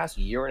on over the past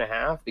year and a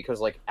half, because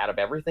like out of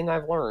everything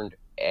I've learned,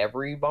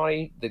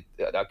 everybody, the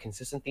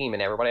consistent theme,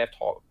 and everybody I've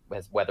taught,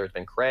 whether it's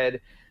been cred,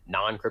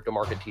 non-crypto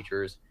market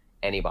teachers,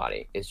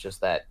 anybody, it's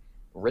just that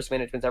risk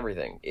management's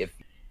everything.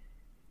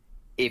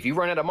 If you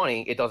run out of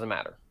money, it doesn't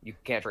matter. You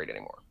can't trade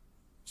anymore.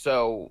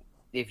 So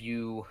if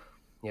you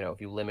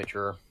limit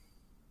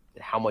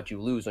how much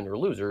you lose on your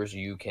losers,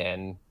 you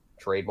can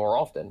trade more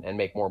often and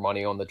make more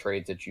money on the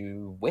trades that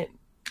you win.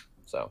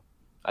 So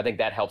I think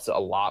that helps a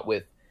lot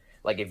with,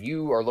 like, if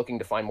you are looking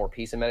to find more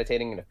peace in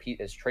meditating, and if peace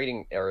is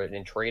trading or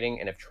in trading,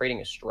 and if trading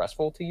is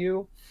stressful to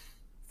you,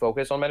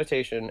 focus on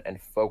meditation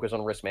and focus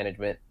on risk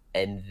management,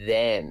 and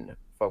then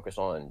focus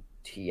on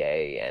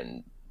TA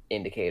and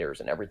indicators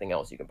and everything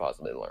else you can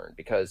possibly learn,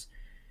 because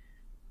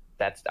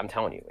I'm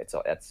telling you,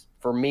 that's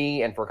for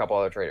me and for a couple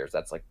other traders,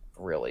 that's like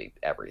really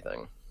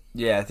everything.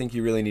 Yeah, I think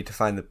you really need to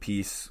find the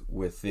peace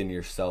within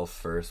yourself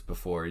first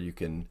before you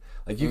can,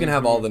 like, you can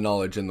have all the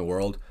knowledge in the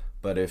world,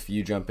 but if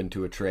you jump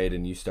into a trade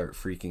and you start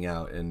freaking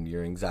out and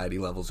your anxiety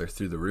levels are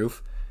through the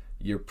roof,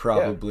 you're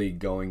probably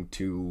going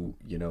to,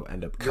 you know,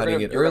 end up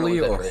cutting it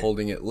early or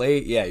holding it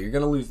late. Yeah, you're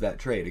going to lose that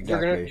trade.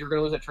 Exactly. You're going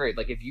to lose that trade.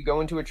 Like, if you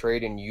go into a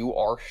trade and you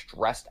are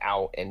stressed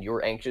out and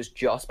you're anxious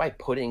just by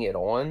putting it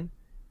on,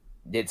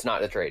 it's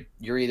not a trade.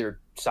 You're either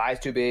size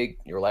too big,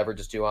 your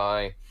leverage is too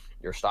high,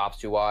 your stop's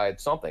too wide,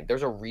 something.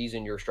 There's a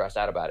reason you're stressed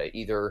out about it.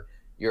 Either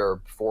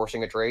you're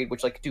forcing a trade,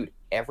 which, like, dude,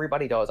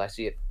 everybody does. I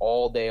see it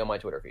all day on my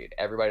Twitter feed.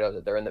 Everybody does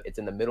it. It's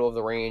in the middle of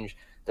the range.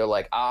 They're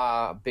like,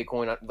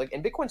 Bitcoin, like,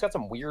 and Bitcoin's got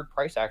some weird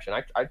price action.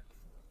 I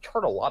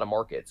chart a lot of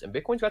markets, and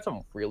Bitcoin's got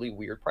some really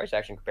weird price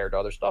action compared to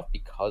other stuff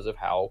because of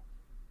how,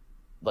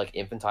 like,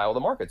 infantile the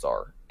markets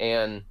are.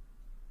 And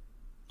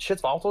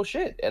shit's volatile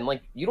shit. And,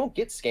 like, you don't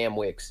get scam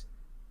wicks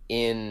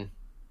in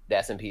the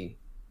S&P.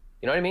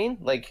 You know what I mean?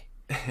 Like,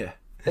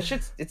 that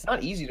shit's, it's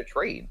not easy to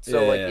trade.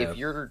 So if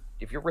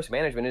your risk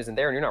management isn't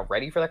there and you're not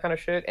ready for that kind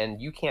of shit,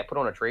 and you can't put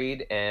on a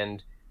trade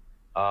and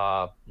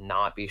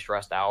not be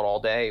stressed out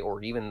all day,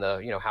 or even the,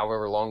 you know,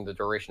 however long the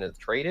duration of the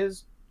trade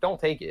is, don't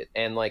take it.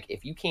 And, like,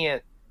 if you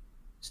can't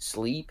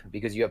sleep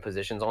because you have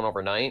positions on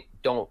overnight,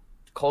 don't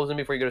close them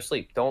before you go to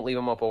sleep. Don't leave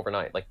them up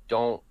overnight. Like,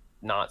 don't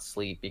not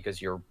sleep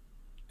because you're,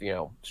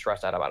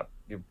 stressed out about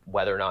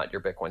whether or not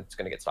your Bitcoin's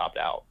going to get stopped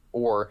out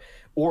or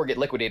get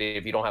liquidated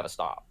if you don't have a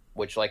stop,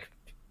 which, like,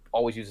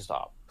 always use a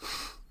stop.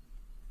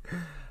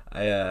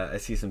 I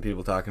see some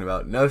people talking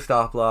about no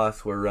stop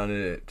loss. We're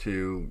running it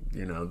to,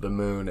 the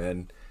moon,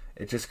 and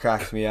it just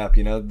cracks me up.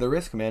 The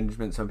risk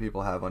management some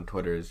people have on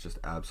Twitter is just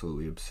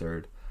absolutely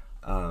absurd.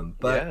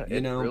 But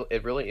yeah,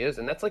 it really is.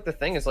 And that's like the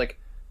thing is, like,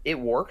 it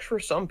works for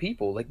some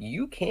people. Like,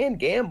 you can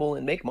gamble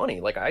and make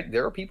money. Like,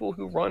 there are people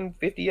who run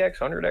 50x,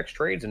 100x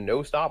trades and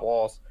no stop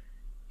loss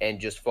and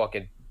just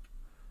fucking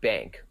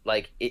bank.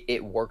 Like,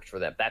 it works for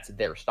them. That's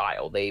their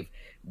style.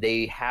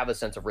 They have a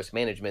sense of risk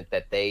management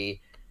that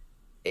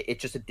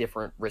it's just a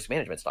different risk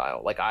management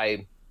style. Like,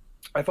 I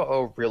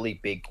follow a really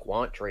big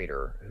quant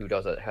trader who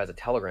has a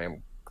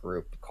Telegram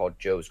group called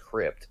Joe's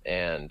Crypt,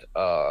 and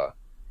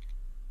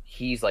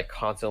he's like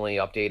constantly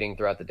updating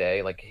throughout the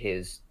day, like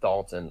his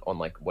thoughts and on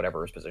like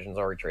whatever his positions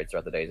are. He trades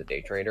throughout the day as a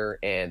day trader,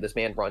 and this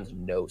man runs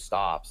no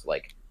stops,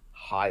 like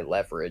high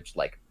leverage,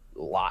 like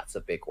lots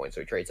of Bitcoin.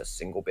 So he trades a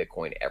single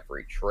Bitcoin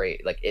every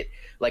trade.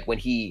 Like when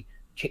he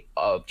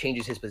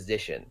changes his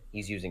position,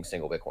 he's using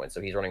single Bitcoin.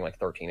 So he's running like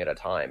 13 at a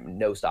time,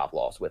 no stop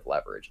loss with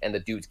leverage, and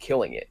the dude's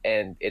killing it.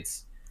 And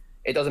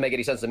it doesn't make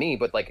any sense to me,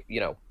 but like,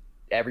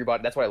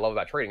 everybody, that's what I love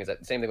about trading, is that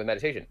the same thing with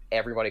meditation.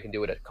 Everybody can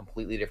do it a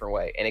completely different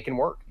way, and it can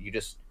work. You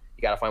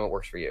got to find what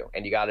works for you,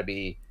 and you got to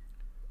be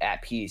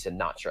at peace and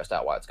not stressed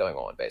out while it's going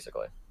on,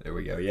 basically. There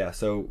we go. Yeah.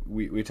 So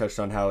we touched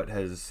on how it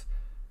has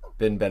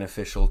been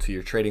beneficial to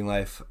your trading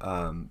life.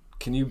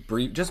 Can you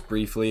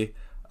briefly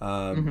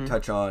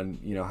touch on,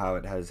 how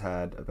it has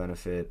had a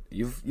benefit?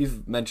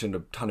 You've mentioned a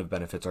ton of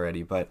benefits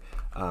already, but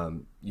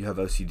you have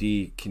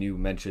OCD. Can you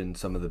mention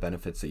some of the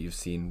benefits that you've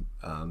seen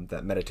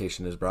that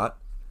meditation has brought?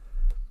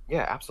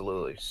 Yeah,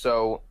 absolutely.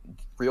 So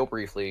real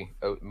briefly,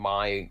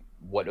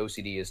 what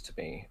OCD is to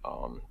me,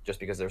 just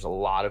because there's a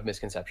lot of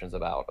misconceptions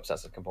about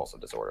obsessive compulsive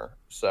disorder.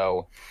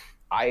 So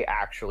I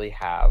actually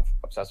have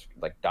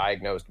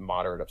diagnosed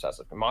moderate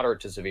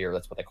to severe.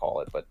 That's what they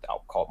call it, but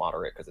I'll call it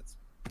moderate because it's,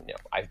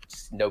 I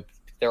know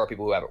there are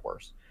people who have it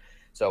worse.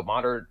 So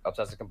moderate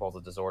obsessive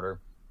compulsive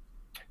disorder,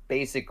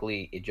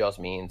 basically it just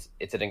means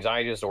it's an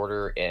anxiety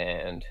disorder,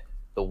 and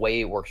the way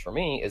it works for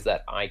me is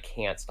that I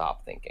can't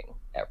stop thinking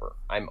ever.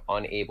 I'm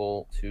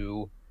unable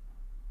to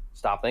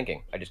stop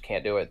thinking. I just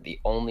can't do it. The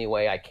only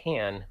way I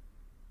can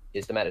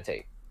is to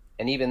meditate.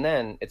 And even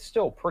then, it's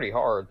still pretty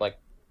hard. Like,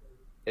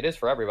 it is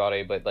for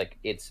everybody, but like,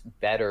 it's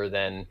better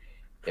than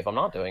if I'm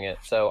not doing it.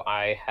 So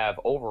I have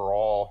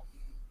overall,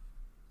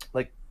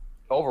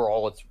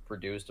 it's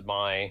reduced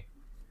my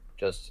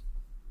just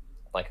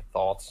like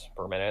thoughts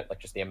per minute, like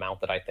just the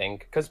amount that I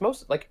think. Because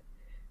most, like,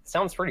 it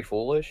sounds pretty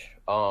foolish,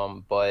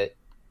 but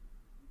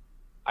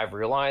I've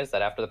realized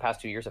that after the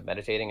past 2 years of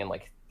meditating, and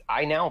like,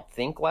 I now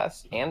think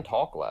less and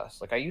talk less.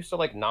 Like, I used to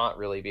like not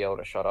really be able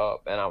to shut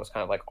up, and I was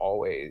kind of like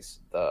always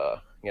the,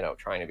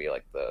 trying to be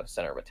like the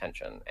center of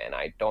attention, and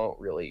I don't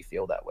really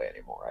feel that way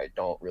anymore. I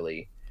don't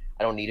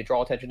need to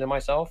draw attention to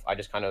myself. I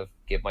just kind of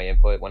give my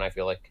input when I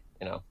feel like,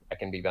 I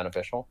can be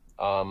beneficial.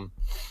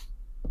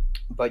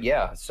 But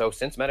yeah, so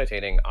since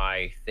meditating,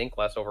 I think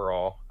less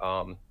overall.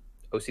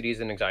 OCD is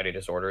an anxiety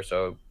disorder.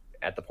 So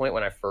at the point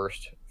when I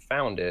first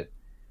found it,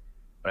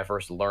 when I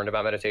first learned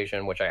about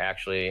meditation, which I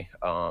actually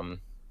found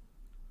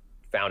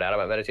out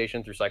about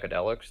meditation through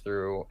psychedelics,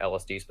 through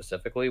LSD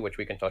specifically, which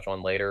we can touch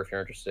on later if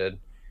you're interested.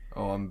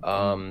 Oh,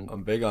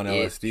 I'm big on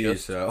LSD,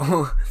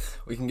 so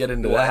we can get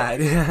into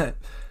that.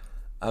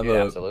 I'm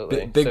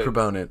a big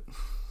proponent.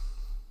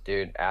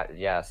 Dude,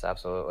 yes,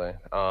 absolutely.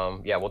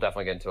 Yeah, we'll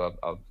definitely get into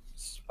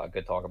a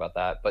good talk about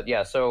that. But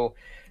yeah, so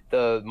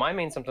my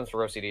main symptoms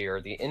for OCD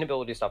are the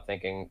inability to stop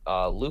thinking,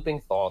 looping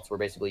thoughts, where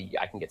basically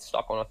I can get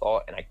stuck on a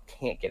thought and I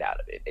can't get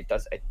out of it.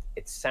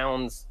 It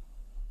sounds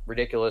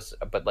ridiculous,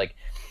 but like,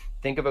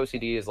 think of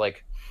OCD as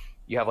like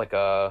you have like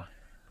a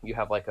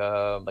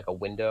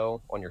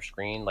window on your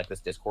screen, like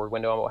this Discord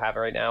window I'm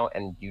having right now,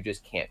 and you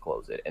just can't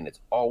close it, and it's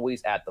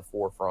always at the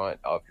forefront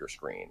of your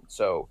screen.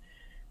 So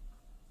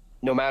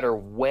no matter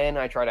when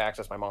I try to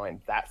access my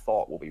mind, that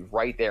thought will be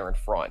right there in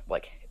front,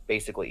 like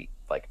basically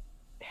like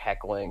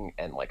heckling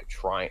and like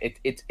trying.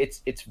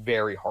 It's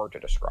very hard to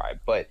describe,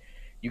 but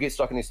you get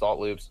stuck in these thought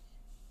loops.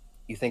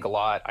 You think a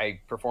lot.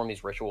 I perform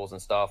these rituals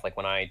and stuff. Like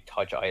when I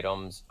touch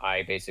items,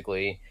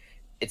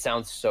 it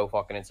sounds so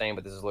fucking insane,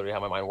 but this is literally how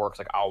my mind works.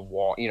 Like I'll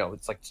walk,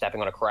 it's like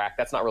stepping on a crack.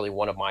 That's not really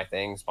one of my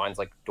things. Mine's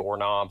like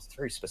doorknobs. It's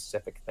very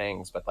specific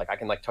things, but like I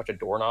can like touch a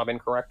doorknob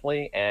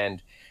incorrectly,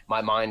 and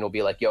my mind will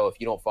be like, yo, if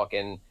you don't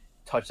fucking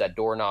touch that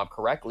doorknob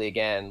correctly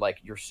again, like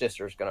your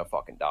sister's gonna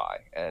fucking die.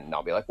 And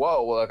I'll be like,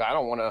 whoa, well, look, I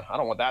don't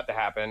want that to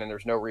happen, and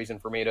there's no reason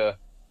for me to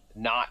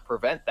not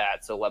prevent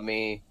that. So let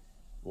me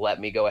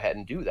go ahead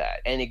and do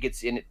that. And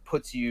it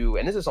puts you,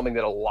 and this is something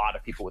that a lot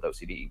of people with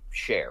OCD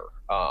share,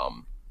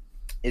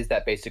 is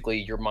that basically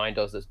your mind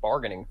does this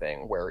bargaining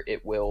thing where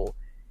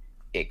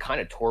it kind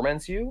of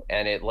torments you,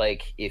 and it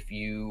like, if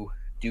you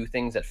do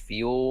things that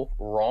feel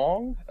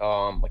wrong,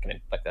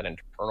 like that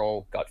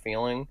internal gut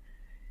feeling,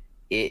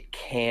 it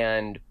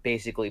can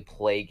basically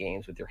play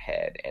games with your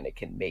head, and it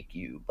can make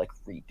you like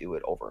redo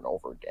it over and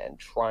over again,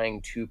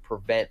 trying to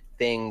prevent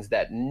things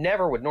that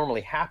never would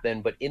normally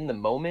happen. But in the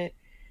moment,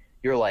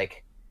 you're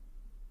like,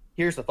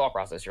 here's the thought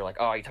process. You're like,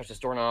 oh, you touched this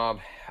doorknob.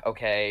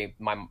 Okay,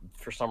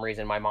 for some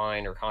reason, my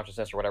mind or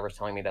consciousness or whatever is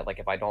telling me that, like,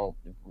 if I don't,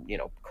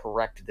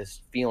 correct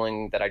this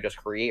feeling that I just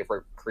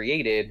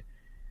created,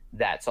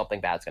 that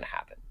something bad's going to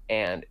happen.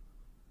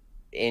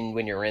 And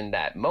when you're in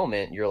that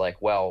moment, you're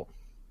like, well,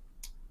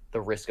 the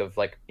risk of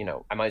like,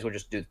 I might as well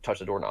just touch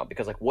the doorknob,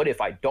 because like, what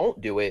if I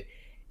don't do it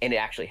and it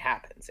actually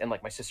happens and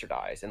like my sister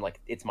dies and like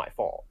it's my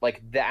fault?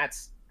 Like,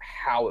 that's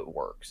how it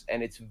works.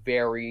 And it's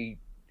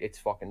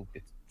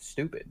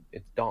stupid.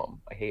 It's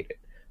dumb. I hate it.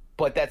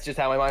 But that's just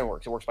how my mind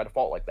works. It works by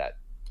default like that.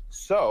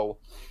 So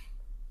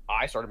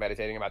I started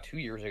meditating about 2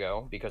 years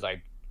ago because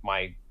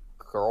my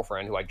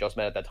girlfriend, who I just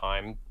met at that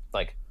time,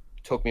 like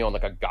took me on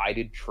like a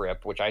guided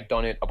trip, which I'd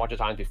done it a bunch of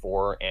times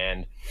before,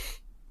 and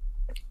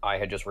I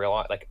had just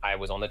realized, like, I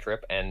was on the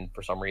trip, and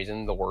for some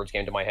reason the words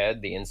came to my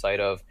head, the insight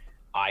of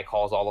I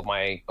cause all of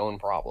my own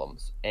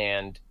problems,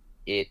 and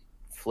it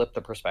flipped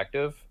the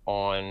perspective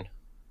on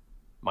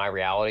my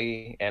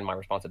reality and my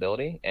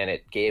responsibility, and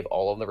it gave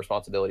all of the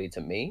responsibility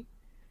to me.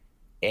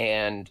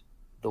 And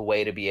the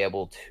way to be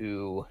able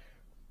to,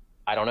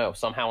 I don't know,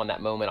 somehow in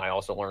that moment I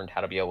also learned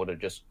how to be able to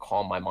just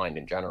calm my mind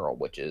in general,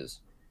 which is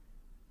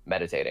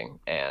meditating.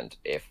 And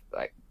if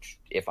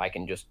I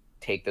can just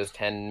take those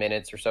 10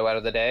 minutes or so out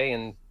of the day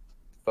and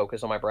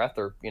focus on my breath,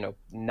 or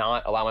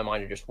not allow my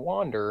mind to just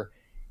wander,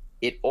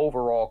 it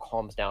overall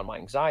calms down my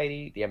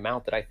anxiety, the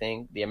amount that I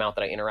think, the amount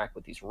that I interact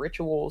with these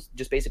rituals,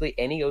 just basically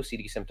any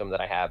OCD symptom that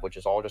I have, which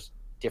is all just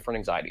different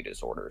anxiety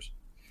disorders.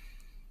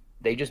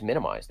 They just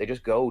minimize, they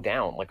just go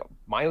down. Like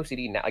my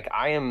OCD now, like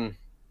I am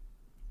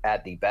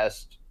at the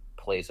best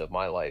place of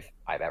my life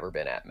I've ever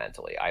been at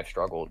mentally. I've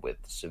struggled with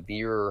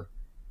severe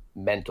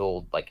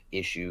mental like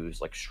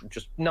issues, like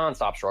just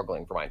nonstop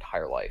struggling for my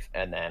entire life.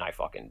 And then I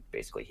fucking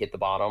basically hit the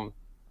bottom,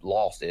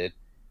 lost it,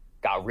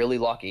 got really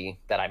lucky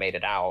that I made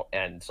it out,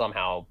 and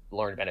somehow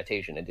learned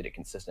meditation and did it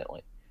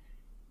consistently.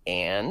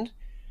 And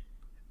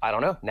I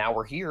don't know, now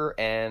we're here,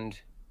 and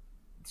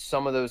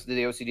some of the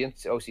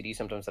OCD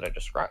symptoms that I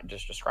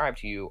just described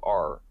to you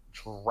are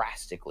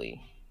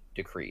drastically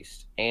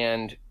decreased.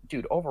 And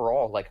dude,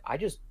 overall, like I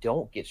just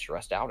don't get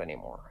stressed out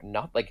anymore.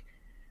 Not like,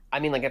 I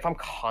mean, like if I'm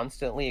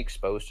constantly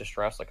exposed to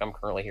stress, like I'm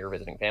currently here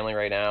visiting family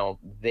right now,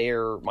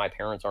 my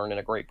parents aren't in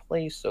a great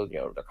place. So,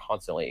 they're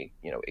constantly,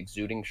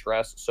 exuding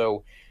stress.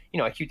 So,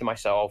 I keep to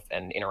myself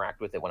and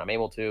interact with it when I'm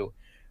able to.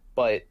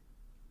 But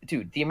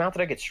dude, the amount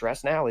that I get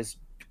stressed now is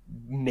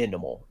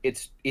minimal.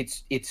 It's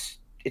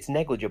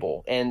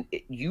negligible. And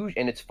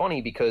it's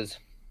funny because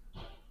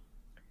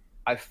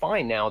I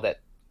find now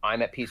that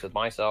I'm at peace with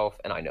myself,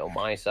 and I know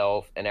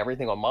myself, and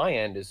everything on my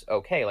end is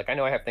okay. Like I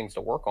know I have things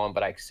to work on,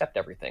 but I accept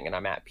everything and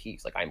I'm at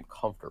peace. Like I'm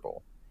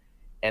comfortable.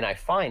 And I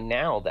find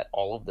now that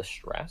all of the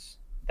stress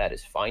that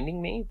is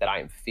finding me, that I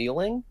am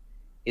feeling,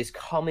 is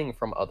coming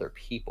from other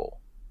people.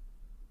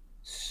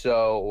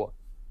 So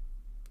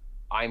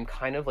I'm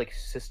kind of like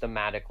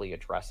systematically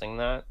addressing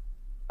that,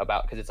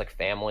 because it's like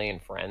family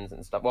and friends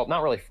and stuff. Well,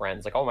 not really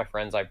friends. Like all my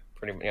friends, I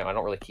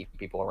don't really keep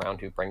people around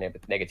who bring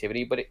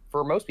negativity. But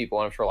for most people,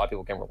 and I'm sure a lot of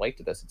people can relate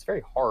to this, it's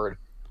very hard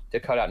to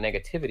cut out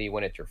negativity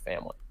when it's your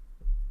family.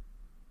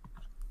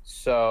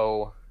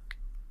 So,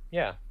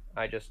 yeah,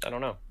 I don't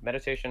know.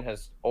 Meditation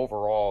has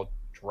overall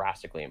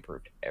drastically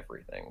improved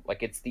everything.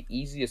 Like it's the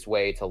easiest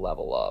way to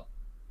level up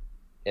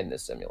in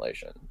this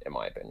simulation, in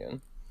my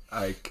opinion.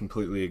 I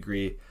completely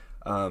agree.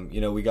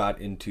 We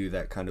got into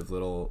that kind of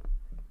little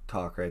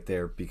talk right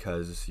there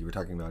because you were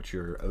talking about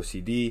your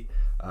OCD,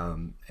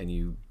 and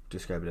you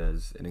described it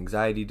as an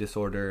anxiety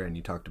disorder, and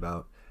you talked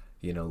about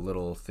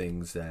little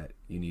things that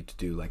you need to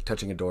do, like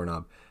touching a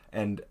doorknob.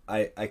 And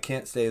I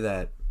can't say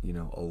that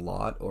a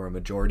lot or a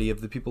majority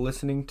of the people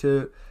listening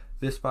to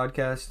this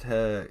podcast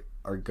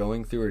are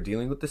going through or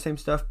dealing with the same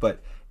stuff,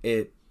 but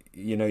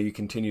you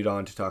continued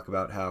on to talk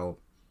about how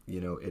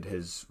it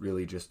has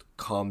really just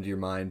calmed your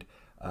mind.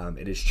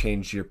 It has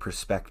changed your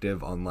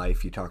perspective on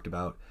life. You talked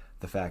about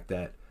the fact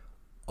that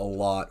a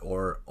lot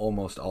or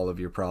almost all of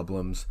your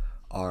problems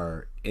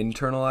are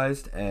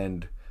internalized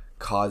and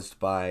caused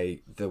by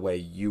the way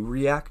you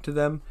react to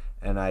them.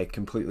 And I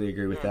completely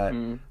agree with that.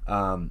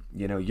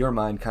 Your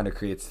mind kind of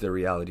creates the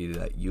reality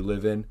that you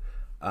live in.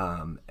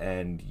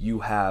 And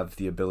you have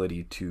the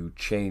ability to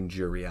change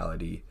your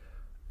reality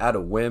at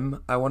a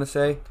whim, I want to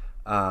say.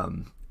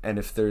 And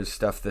if there's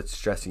stuff that's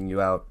stressing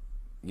you out,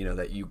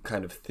 that you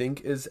kind of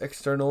think is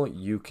external,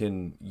 you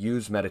can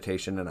use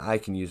meditation, and I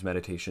can use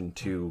meditation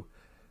to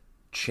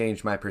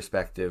change my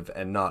perspective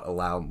and not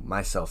allow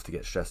myself to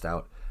get stressed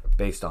out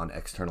based on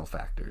external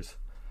factors.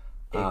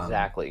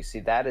 Exactly. See,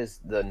 that is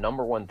the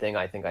number one thing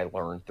I think I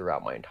learned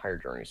throughout my entire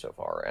journey so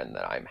far, and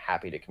that I'm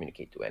happy to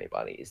communicate to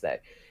anybody, is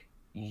that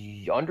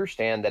you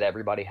understand that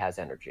everybody has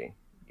energy.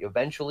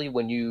 Eventually,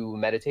 when you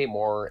meditate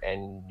more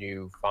and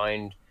you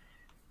find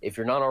if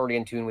you're not already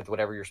in tune with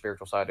whatever your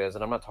spiritual side is,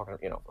 and I'm not talking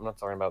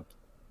about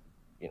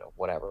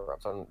whatever, I'm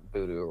talking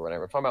voodoo or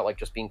whatever. I'm talking about like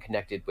just being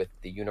connected with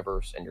the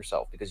universe and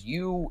yourself, because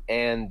you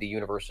and the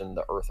universe and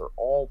the earth are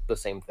all the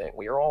same thing.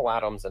 We are all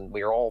atoms, and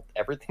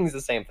everything's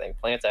the same thing.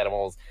 Plants,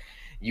 animals,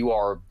 you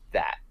are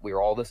that. We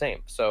are all the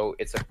same. So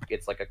it's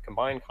like a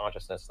combined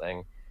consciousness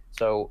thing.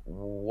 So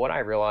what I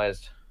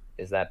realized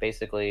is that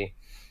basically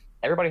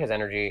everybody has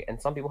energy,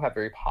 and some people have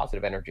very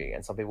positive energy,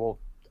 and some people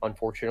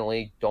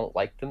unfortunately don't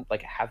like them,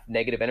 like have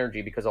negative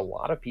energy, because a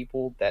lot of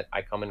people that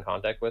I come in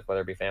contact with,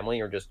 whether it be family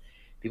or just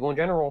people in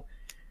general,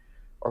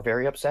 are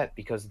very upset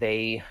because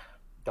they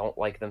don't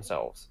like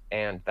themselves.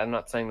 And I'm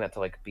not saying that to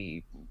like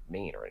be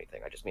mean or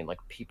anything. I just mean like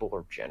people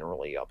are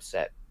generally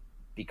upset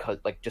because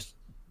like just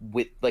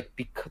with like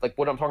because like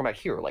what I'm talking about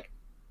here, like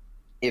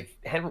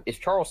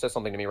if Charles says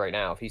something to me right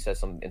now, if he says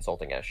some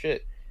insulting ass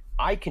shit,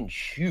 I can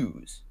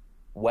choose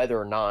whether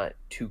or not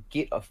to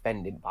get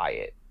offended by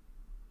it.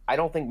 I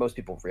don't think most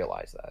people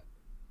realize that.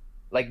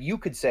 Like, you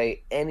could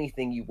say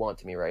anything you want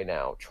to me right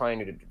now, trying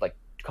to like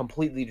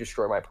completely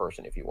destroy my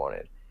person if you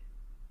wanted.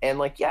 And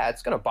like, yeah,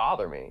 it's going to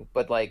bother me,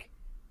 but like,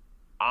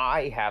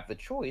 I have the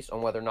choice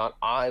on whether or not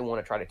I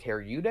want to try to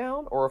tear you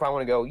down, or if I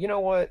want to go, you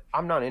know what,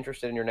 I'm not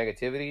interested in your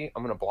negativity.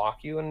 I'm going to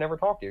block you and never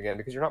talk to you again,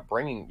 because you're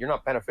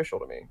not beneficial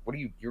to me.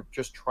 You're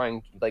just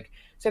trying, like,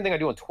 same thing I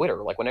do on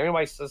Twitter. Like when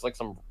anybody says like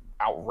some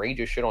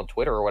outrageous shit on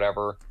Twitter or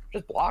whatever,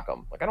 just block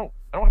them. Like I don't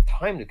have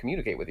time to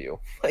communicate with you.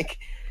 Like,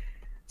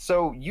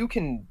 so you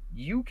can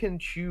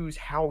choose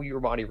how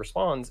your body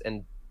responds,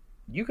 and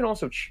you can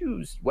also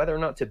choose whether or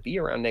not to be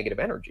around negative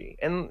energy.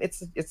 And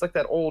it's like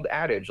that old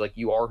adage, like,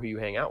 you are who you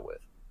hang out with.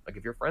 Like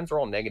if your friends are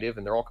all negative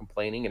and they're all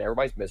complaining and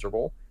everybody's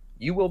miserable,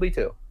 you will be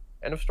too.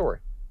 End of story.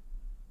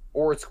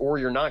 Or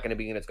you're not going to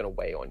be, and it's going to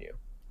weigh on you,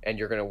 and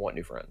you're going to want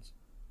new friends.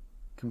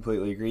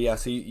 Completely agree. Yeah.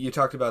 So you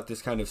talked about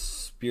this kind of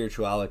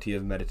spirituality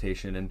of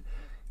meditation, and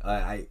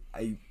I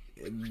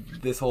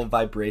this whole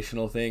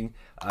vibrational thing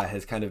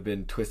has kind of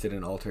been twisted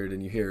and altered,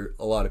 and you hear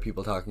a lot of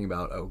people talking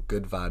about, oh,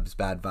 good vibes,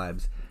 bad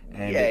vibes,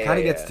 and it kind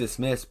of gets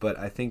dismissed. But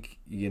I think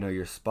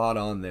you're spot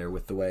on there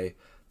with the way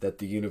that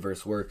the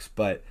universe works.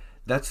 But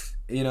that's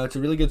it's a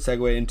really good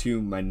segue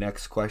into my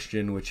next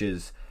question, which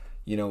is,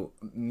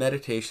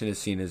 meditation is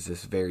seen as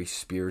this very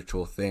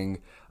spiritual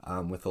thing.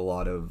 With a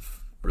lot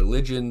of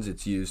religions,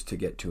 it's used to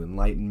get to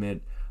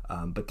enlightenment.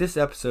 But this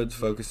episode's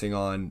focusing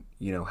on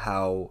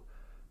how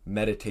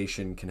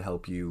meditation can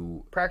help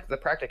you, the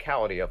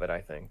practicality of it,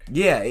 I think.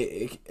 Yeah,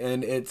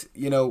 and it's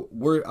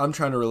I'm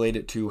trying to relate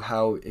it to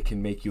how it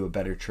can make you a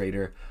better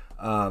trader.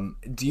 Can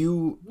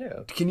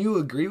you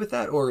agree with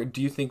that, or do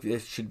you think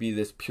this should be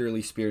this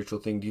purely spiritual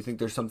thing? Do you think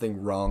there's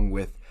something wrong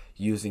with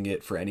using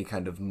it for any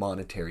kind of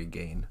monetary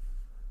gain?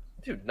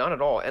 Dude, not at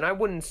all. And I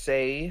wouldn't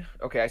say,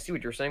 okay, I see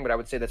what you're saying, but I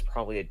would say that's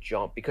probably a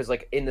jump, because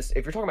like if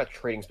you're talking about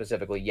trading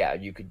specifically, yeah,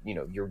 you could,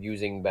 you're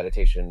using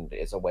meditation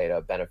as a way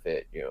to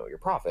benefit, your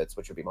profits,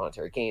 which would be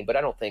monetary gain. But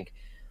I don't think,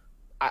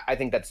 I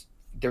think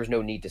there's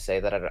no need to say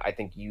that. I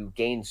think you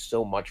gain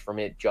so much from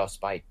it just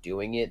by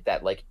doing it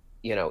that, like,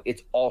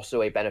 it's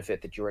also a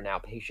benefit that you are now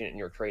patient in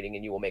your trading,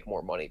 and you will make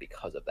more money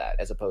because of that,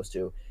 as opposed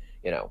to,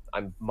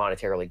 I'm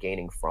monetarily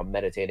gaining from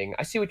meditating.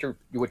 I see what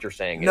you're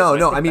saying.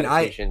 No, I mean,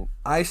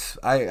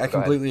 I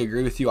completely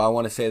agree with you. I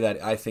want to say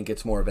that I think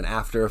it's more of an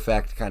after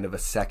effect, kind of a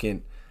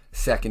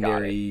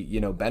secondary,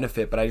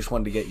 benefit. But I just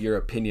wanted to get your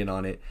opinion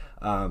on it,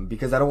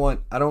 because I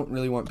don't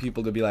really want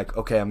people to be like,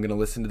 okay, I'm going to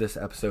listen to this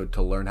episode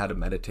to learn how to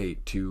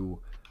meditate to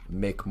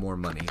make more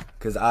money,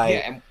 because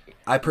I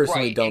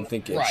personally don't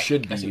think it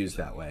should be used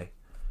that way.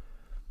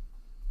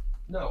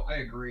 No, I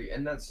agree,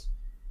 and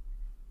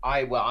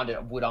I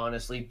would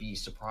honestly be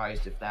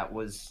surprised if that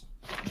was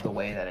the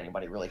way that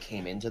anybody really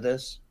came into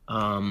this.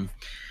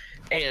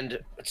 And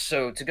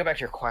so to go back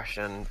to your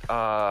question,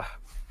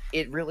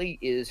 it really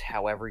is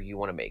however you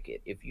want to make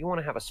it. If you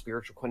want to have a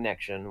spiritual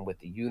connection with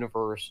the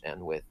universe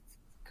and with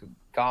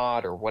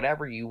God, or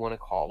whatever you want to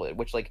call it,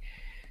 which like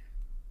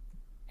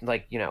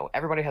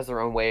everybody has their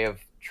own way of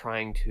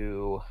trying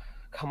to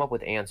come up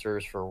with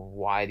answers for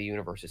why the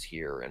universe is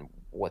here and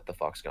what the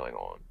fuck's going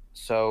on.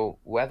 So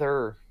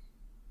whether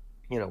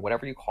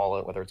whatever you call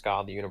it, whether it's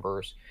God, the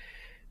universe,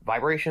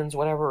 vibrations,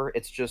 whatever,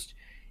 it's just,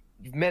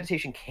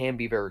 meditation can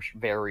be very,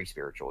 very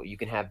spiritual. You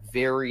can have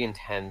very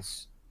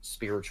intense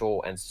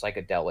spiritual and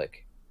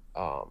psychedelic, I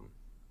don't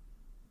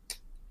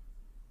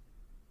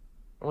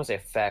want to say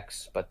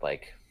effects, but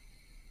like,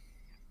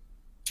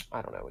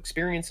 I don't know,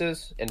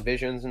 experiences and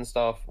visions and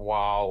stuff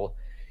while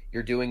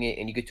you're doing it,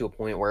 and you get to a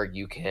point where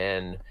you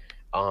can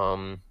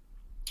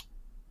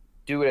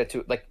do it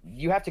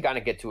you have to kind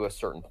of get to a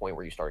certain point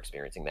where you start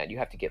experiencing that. You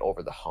have to get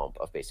over the hump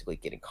of basically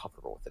getting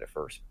comfortable with it at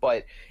first,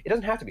 but it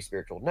doesn't have to be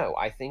spiritual. No,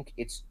 I think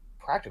it's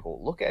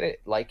practical. Look at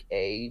it like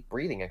a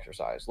breathing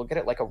exercise. Look at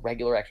it like a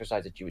regular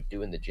exercise that you would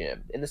do in the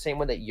gym, in the same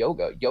way that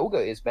yoga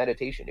is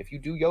meditation. If you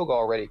do yoga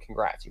already,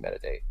 congrats, you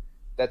meditate.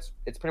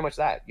 It's pretty much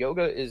that.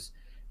 Yoga is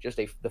just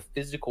the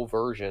physical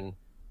version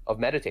of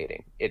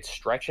meditating. It's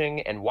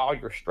stretching, and while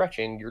you're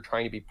stretching, you're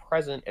trying to be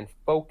present and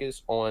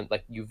focus on,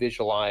 like, you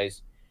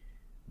visualize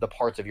the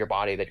parts of your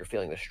body that you're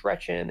feeling the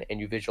stretch in, and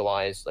you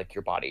visualize like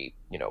your body,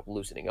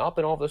 loosening up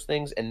and all those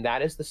things. And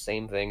that is the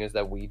same thing as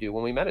that we do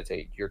when we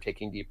meditate. You're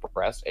taking deep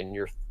breaths, and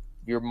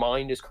your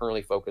mind is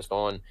currently focused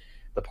on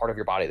the part of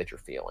your body that you're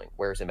feeling.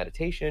 Whereas in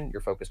meditation,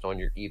 you're focused on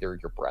either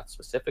your breath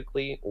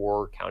specifically,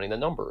 or counting the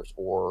numbers,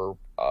 or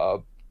a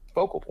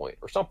focal point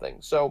or something.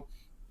 So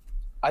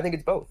I think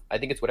it's both. I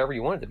think it's whatever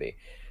you want it to be.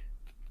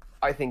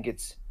 I think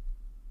it's,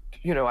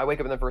 I wake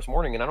up in the first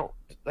morning and I don't,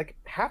 like,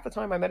 half the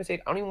time I meditate,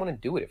 I don't even want to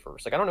do it at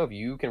first. Like, I don't know if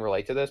you can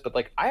relate to this, but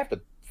like, I have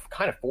to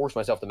kind of force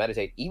myself to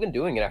meditate, even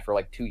doing it after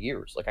like 2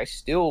 years. Like,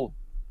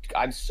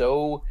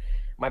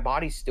 my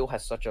body still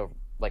has such a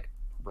like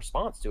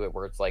response to it,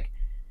 where it's like,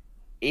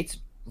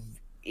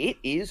 it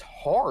is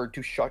hard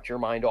to shut your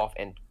mind off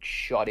and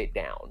shut it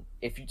down.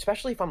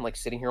 Especially if I'm like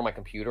sitting here on my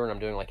computer and I'm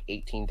doing like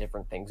 18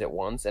 different things at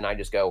once, and I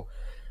just go,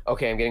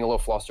 okay, I'm getting a little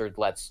flustered.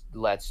 Let's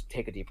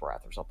take a deep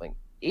breath or something.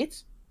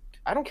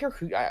 I don't care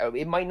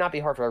it might not be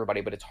hard for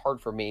everybody, but it's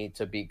hard for me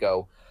to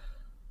go,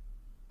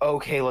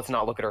 okay, let's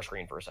not look at our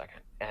screen for a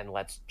second, and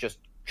let's just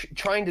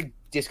trying to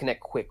disconnect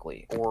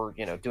quickly, or,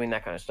 doing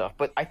that kind of stuff.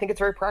 But I think it's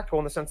very practical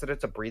in the sense that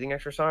it's a breathing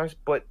exercise,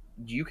 but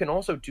you can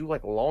also do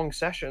like long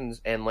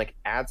sessions and like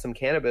add some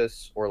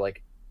cannabis, or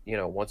like,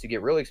 once you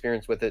get really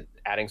experienced with it,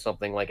 adding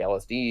something like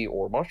LSD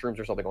or mushrooms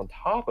or something on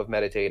top of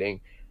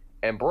meditating,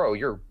 and bro,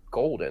 you're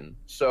golden.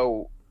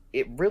 So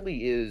it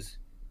really is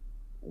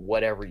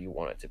whatever you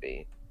want it to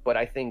be. But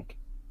I think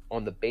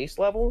on the base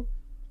level,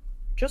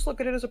 just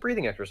look at it as a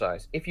breathing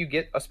exercise. If you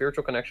get a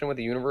spiritual connection with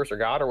the universe or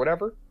God or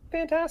whatever,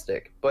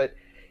 fantastic. But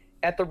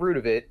at the root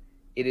of it,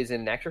 it is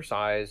an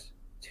exercise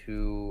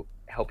to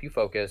help you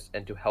focus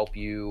and to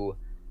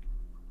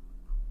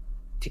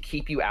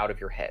keep you out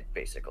of your head,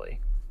 basically,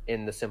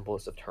 in the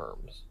simplest of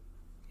terms.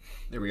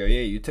 There we go.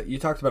 Yeah, you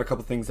talked about a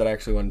couple things that I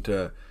actually wanted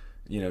to,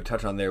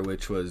 touch on there,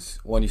 which was,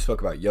 one, you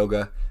spoke about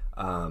yoga.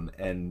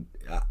 And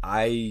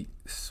I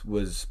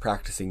was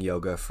practicing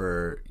yoga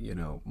for,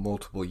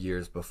 multiple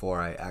years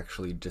before I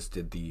actually just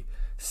did the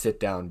sit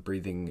down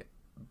breathing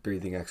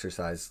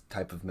exercise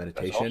type of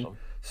meditation. That's awesome.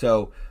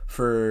 So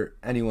for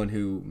anyone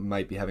who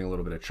might be having a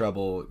little bit of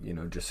trouble,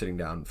 just sitting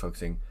down and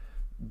focusing,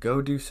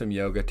 go do some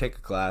yoga, take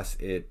a class.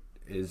 It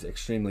is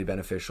extremely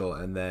beneficial.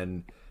 And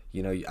then,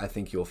 I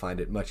think you'll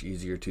find it much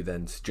easier to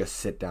then just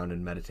sit down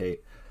and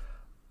meditate.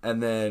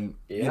 And then,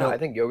 I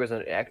think yoga's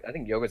an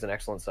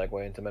excellent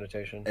segue into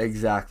meditation.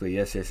 Exactly.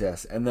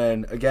 Yes. And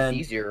then again,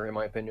 easier, in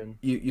my opinion.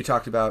 You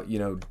talked about,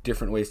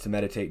 different ways to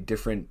meditate,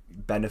 different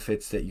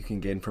benefits that you can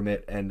gain from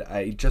it. And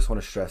I just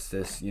want to stress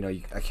this,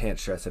 I can't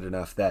stress it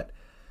enough, that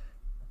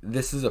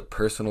this is a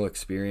personal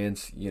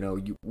experience.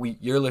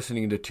 You're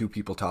listening to two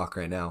people talk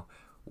right now.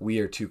 We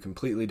are two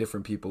completely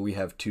different people. We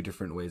have two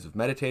different ways of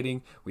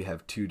meditating. We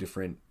have two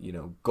different,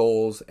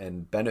 goals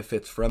and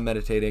benefits from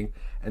meditating.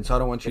 And so I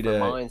don't want you to...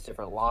 Different minds,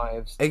 different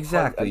lives.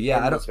 Exactly,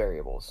 yeah.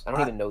 Variables. I don't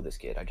even know this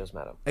kid. I just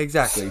met him.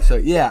 Exactly. So,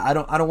 yeah, I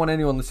don't want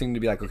anyone listening to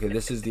be like, okay,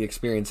 this is the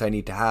experience I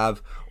need to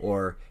have,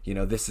 or,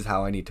 this is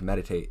how I need to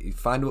meditate. You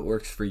find what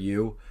works for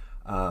you,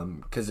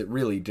 because it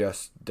really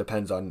just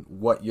depends on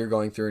what you're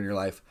going through in your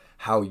life,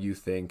 how you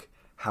think,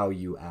 how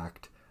you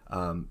act.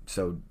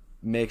 So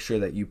make sure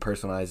that you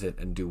personalize it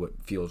and do what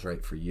feels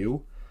right for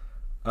you.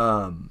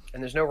 And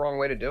there's no wrong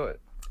way to do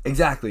it.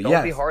 Exactly.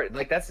 Don't be hard.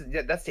 Like that's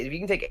if you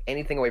can take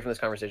anything away from this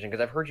conversation,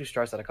 because I've heard you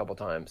stress that a couple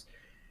times,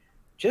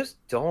 just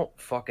don't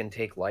fucking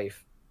take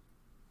life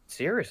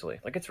seriously.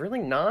 Like, it's really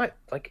not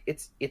like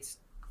it's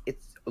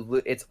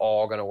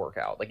all gonna work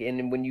out. Like,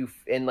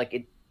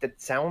 that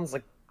sounds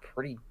like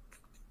pretty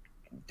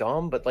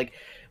dumb, but like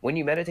when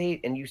you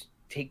meditate and you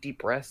take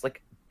deep breaths,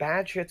 like,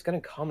 bad shit's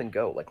gonna come and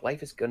go. Like,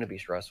 life is gonna be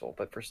stressful,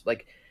 but for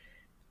like,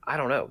 I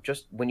don't know,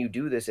 just when you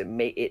do this,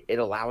 it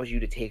allows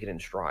you to take it in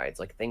strides.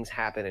 Like, things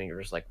happen and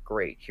you're just like,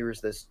 great, here's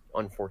this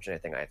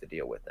unfortunate thing I have to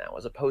deal with now,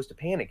 as opposed to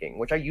panicking,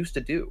 which I used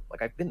to do.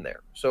 Like, I've been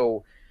there.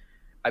 So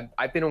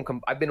I've been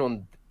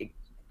on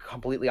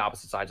completely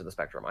opposite sides of the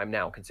spectrum. I'm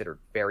now considered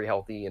very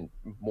healthy, and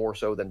more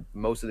so than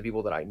most of the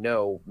people that I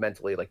know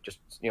mentally, like, just,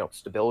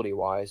 stability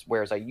wise,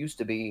 whereas I used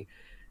to be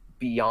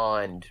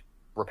beyond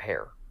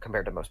repair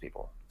compared to most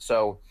people.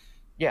 So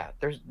yeah,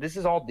 these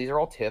are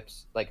all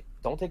tips. Like,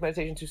 don't take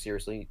meditation too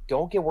seriously.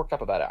 Don't get worked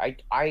up about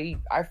it.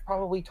 I've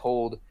probably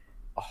told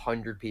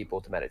 100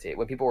 people to meditate.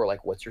 When people were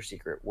like, what's your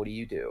secret? What do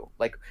you do?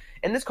 Like,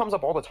 and this comes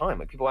up all the time.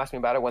 Like, people ask me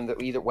about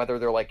it whether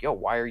they're like, yo,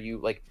 why are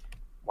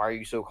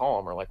you so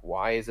calm? Or like,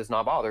 why is this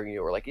not bothering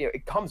you? Or like,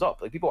 it comes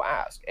up. Like, people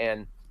ask,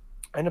 and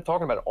I end up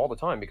talking about it all the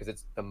time because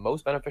it's the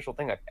most beneficial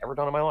thing I've ever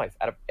done in my life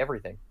out of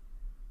everything.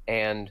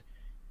 And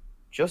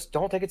just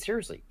don't take it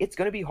seriously. It's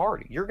going to be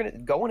hard. You're going to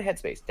go on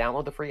Headspace,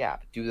 download the free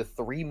app, do the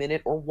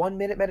 3-minute or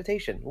 1-minute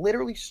meditation.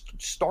 Literally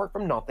start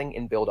from nothing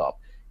and build up.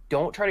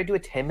 Don't try to do a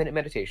 10-minute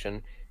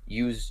meditation.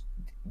 Use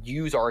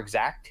our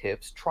exact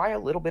tips. Try a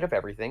little bit of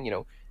everything.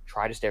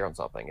 Try to stare on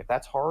something. If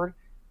that's hard,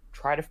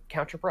 try to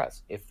count your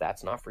breaths. If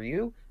that's not for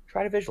you,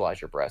 try to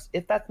visualize your breaths.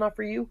 If that's not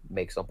for you,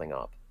 make something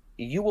up.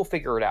 You will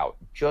figure it out.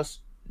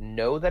 Just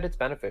know that it's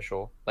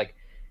beneficial. Like,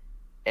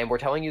 and we're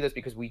telling you this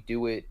because we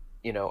do it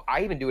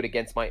I even do it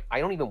against I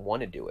don't even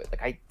want to do it.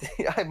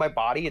 Like my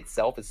body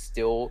itself is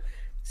still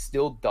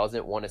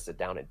doesn't want to sit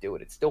down and do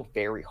it. It's still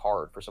very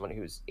hard for someone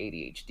who's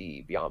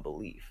ADHD beyond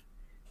belief.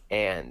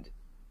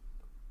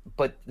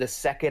 But the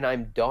second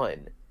I'm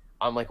done,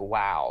 I'm like,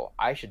 wow,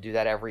 I should do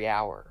that every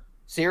hour.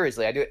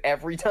 Seriously, I do it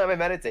every time I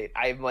meditate.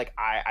 I'm like,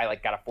 I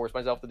like gotta force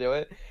myself to do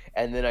it,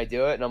 and then I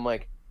do it, and I'm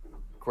like,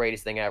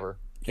 greatest thing ever.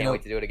 Can't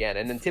wait to do it again.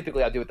 And then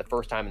typically I'll do it the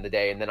first time in the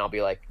day, and then I'll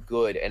be like,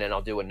 good, and then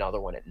I'll do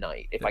another one at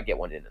night if I get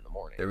one in the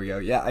morning. There we go.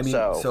 Yeah, I mean,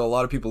 so a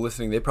lot of people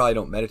listening, they probably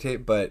don't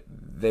meditate, but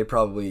they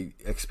probably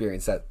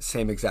experience that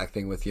same exact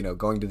thing with,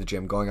 going to the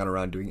gym, going on a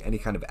run, doing any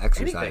kind of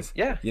exercise.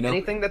 Anything,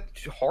 anything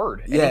that's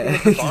hard. Yeah,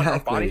 exactly. Our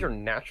bodies are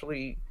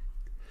naturally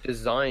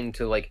designed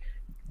to, like,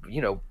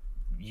 you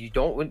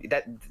don't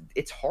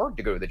it's hard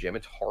to go to the gym.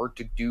 It's hard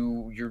to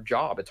do your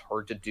job. It's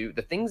hard to do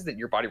the things that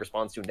your body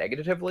responds to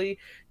negatively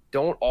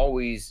don't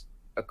always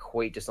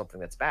equate to something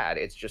that's bad.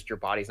 It's just your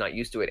body's not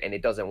used to it, and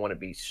it doesn't want to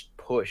be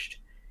pushed,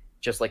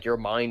 just like your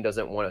mind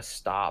doesn't want to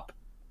stop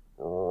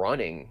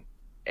running.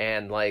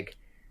 And like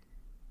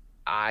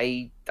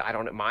I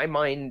don't know, my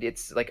mind,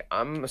 it's like,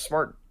 I'm a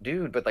smart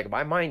dude, but like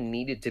my mind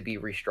needed to be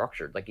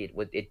restructured. Like it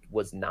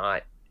was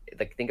not,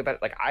 like, think about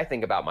it, like I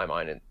think about my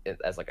mind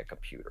as like a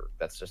computer.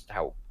 That's just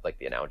how, like,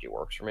 the analogy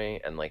works for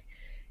me. And like,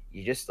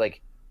 you just,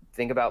 like,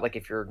 think about, like,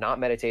 if you're not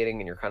meditating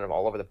and you're kind of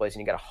all over the place and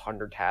you got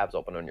 100 tabs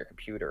open on your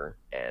computer,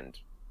 and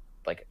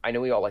like, I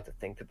know we all like to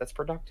think that that's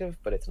productive,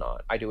 but it's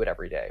not. I do it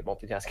every day.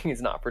 Multitasking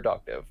is not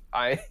productive.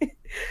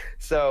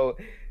 So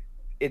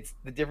it's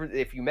the difference.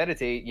 If you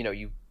meditate,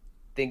 you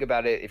think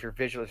about it. If you're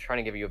trying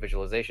to give you a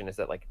visualization, is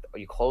that, like,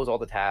 you close all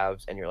the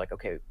tabs and you're like,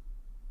 okay,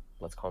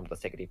 let's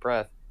take a deep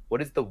breath.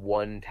 What is the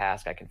one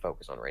task I can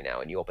focus on right now?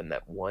 And you open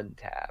that one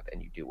tab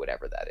and you do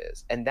whatever that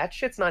is. And that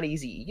shit's not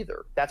easy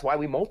either. That's why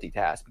we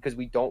multitask, because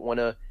we don't want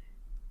to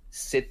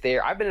sit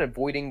there. I've been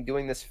avoiding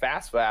doing this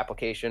FAFSA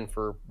application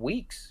for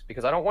weeks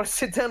because I don't want to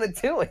sit down and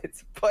do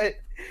it. But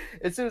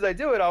as soon as I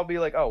do it, I'll be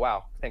like, oh,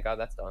 wow, thank God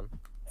that's done.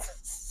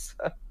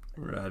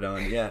 Right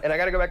on, yeah. And I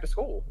got to go back to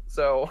school.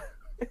 So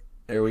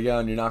there we go.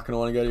 And you're not going to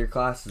want to go to your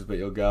classes, but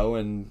you'll go,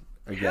 and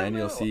again,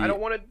 you'll see. I don't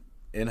want to.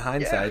 In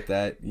hindsight,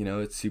 that,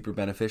 it's super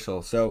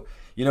beneficial. So,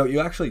 you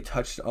actually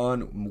touched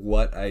on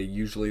what I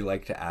usually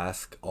like to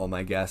ask all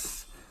my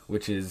guests,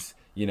 which is,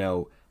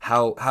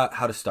 how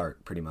to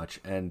start, pretty much.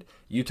 And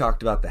you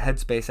talked about the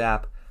Headspace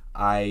app.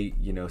 I,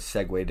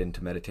 segued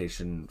into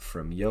meditation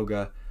from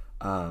yoga.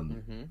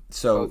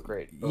 So both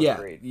great.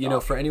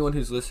 For anyone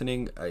who's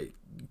listening,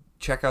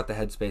 check out the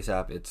Headspace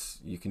app.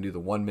 You can do the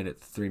 1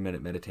 minute, 3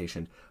 minute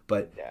meditation.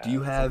 But do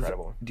you have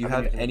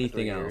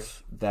anything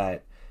else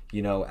that,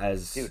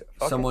 as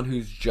someone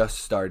who's just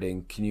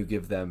starting, can you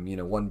give them,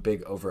 one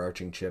big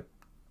overarching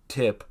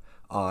tip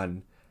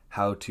on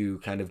how to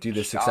kind of do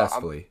this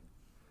successfully?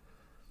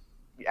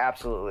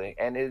 Absolutely.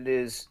 And it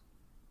is,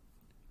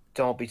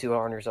 don't be too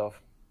hard on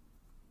yourself.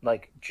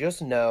 Like,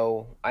 just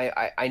know,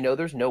 I know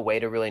there's no way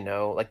to really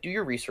know. Like, do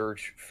your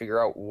research,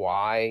 figure out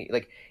why.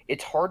 Like,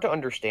 it's hard to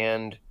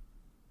understand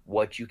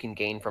what you can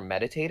gain from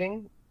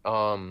meditating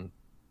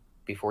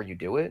before you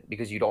do it,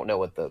 because you don't know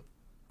what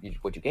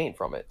you gain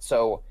from it.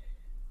 So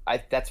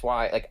that's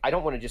why, like, I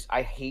don't want to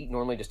I hate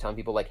normally just telling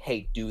people, like,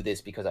 hey, do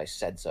this because I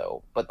said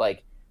so. But,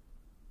 like,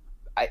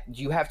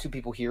 you have two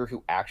people here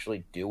who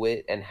actually do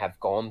it and have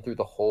gone through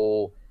the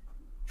whole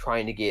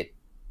trying to get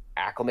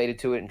acclimated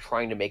to it and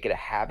trying to make it a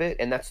habit.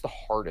 And that's the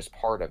hardest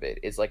part of it,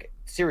 is, like,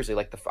 seriously,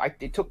 like,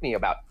 it took me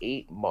about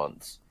 8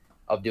 months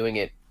of doing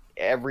it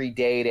every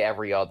day to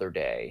every other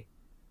day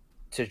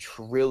to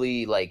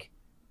really, like,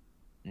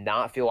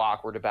 not feel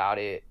awkward about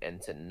it,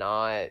 and to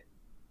not,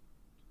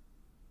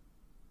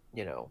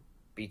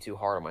 be too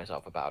hard on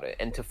myself about it,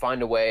 and to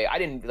find a way. I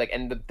didn't, like,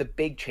 and the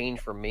big change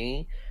for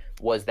me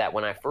was that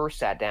when I first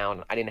sat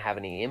down, I didn't have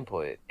any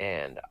input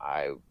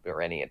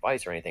or any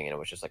advice or anything, and it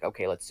was just like,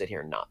 okay, let's sit here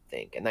and not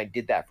think. And I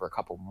did that for a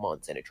couple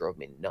months, and it drove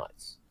me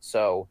nuts.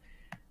 So,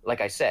 like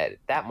I said,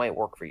 that might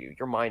work for you.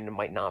 Your mind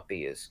might not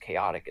be as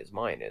chaotic as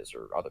mine is,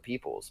 or other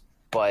people's,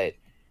 but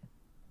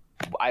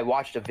I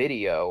watched a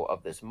video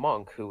of this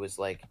monk who was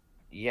like,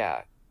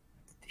 yeah,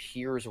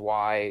 here's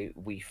why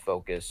we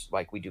focus,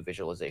 like, we do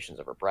visualizations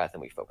of our breath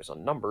and we focus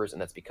on numbers.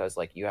 And that's because,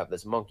 like, you have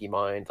this monkey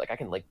mind. Like, we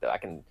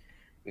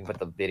can put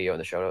the video in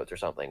the show notes or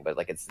something, but,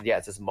 like, it's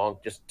this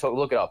monk, just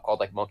look it up, called,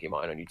 like, Monkey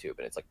Mind on YouTube.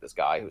 And it's like this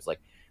guy who's like,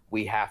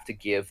 we have to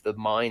give the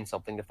mind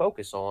something to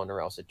focus on,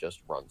 or else it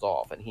just runs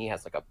off. And he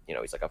has, like,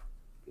 he's like a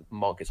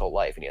monk his whole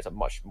life, and he has a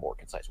much more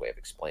concise way of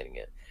explaining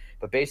it.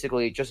 But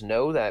basically, just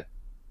know that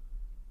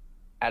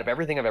out of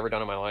everything I've ever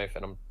done in my life,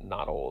 and I'm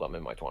not old, I'm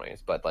in my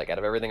 20s, but, like, out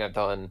of everything I've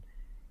done,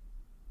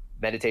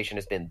 meditation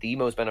has been the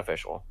most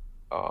beneficial.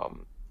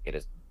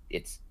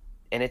 It's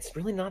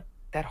really not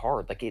that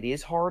hard. Like, it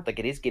is hard, like,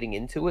 it is getting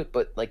into it,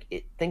 but, like,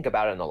 think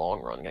about it in the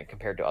long run, like,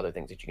 compared to other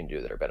things that you can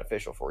do that are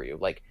beneficial for you.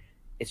 Like,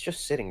 it's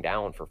just sitting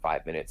down for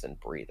 5 minutes and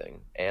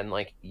breathing. And,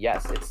 like,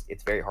 yes,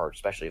 it's very hard,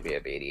 especially if you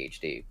have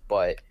ADHD,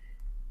 but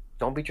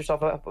don't beat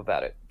yourself up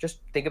about it. Just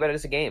think about it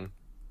as a game.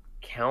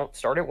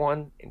 Start at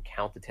 1 and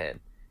count to 10.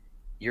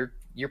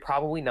 you're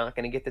probably not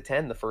going to get to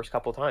 10 the first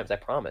couple times, I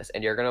promise,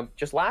 and you're going to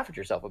just laugh at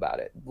yourself about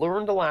it.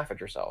 Learn to laugh at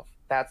yourself.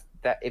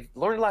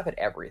 Learn to laugh at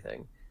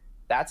everything.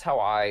 That's how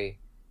I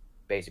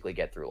basically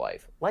get through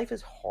life. Life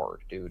is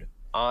hard, dude.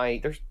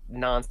 There's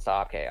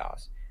nonstop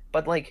chaos,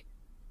 but like,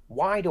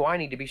 why do I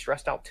need to be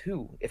stressed out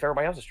too if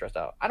everybody else is stressed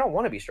out? I don't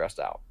want to be stressed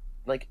out.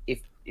 Like,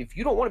 if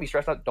you don't want to be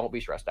stressed out, don't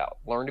be stressed out.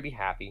 Learn to be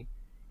happy,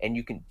 and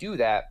you can do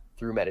that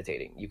through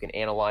meditating. You can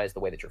analyze the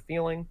way that you're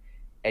feeling,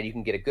 and you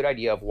can get a good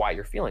idea of why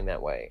you're feeling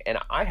that way. And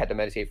I had to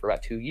meditate for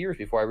about 2 years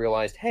before I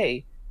realized,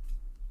 hey,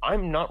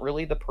 I'm not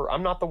really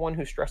I'm not the one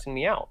who's stressing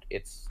me out.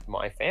 It's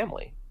my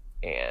family.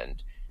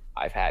 And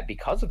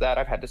because of that,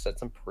 I've had to set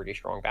some pretty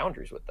strong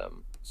boundaries with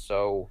them.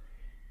 So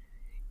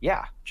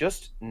yeah,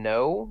 just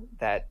know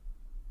that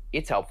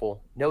it's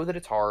helpful. Know that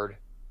it's hard.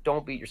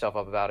 Don't beat yourself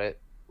up about it.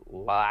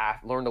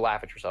 Learn to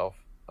laugh at yourself.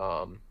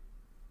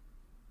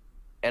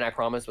 And I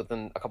promise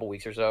within a couple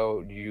weeks or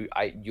so, you're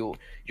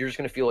just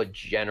going to feel a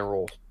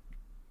general,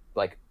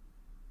 like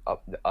a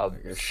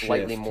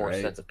slightly shift, more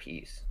right? sense of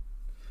peace.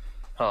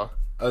 Huh?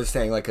 I was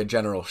saying like a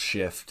general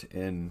shift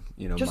in,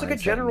 Just like a mindset in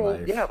general,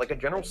 life. yeah, like a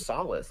general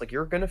solace. Like,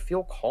 you're going to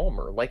feel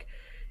calmer. Like,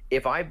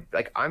 if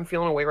I'm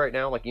feeling away right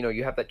now, like,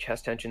 you have that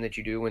chest tension that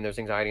you do when there's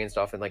anxiety and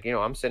stuff. And like,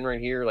 I'm sitting right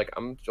here, like,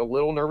 I'm a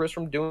little nervous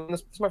from doing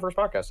this. This is my first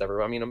podcast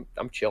ever. I mean,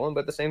 I'm chilling,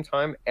 but at the same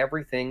time,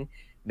 everything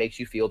makes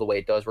you feel the way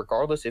it does,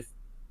 regardless if,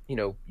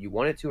 you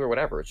want it to or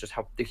whatever. It's just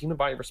how the human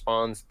body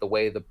responds, the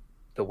way the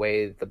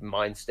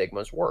mind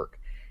stigmas work.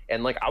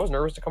 And like, I was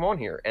nervous to come on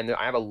here, and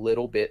I have a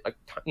little bit, like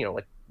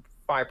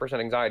 5%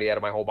 anxiety out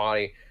of my whole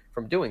body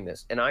from doing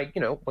this. And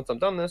once I'm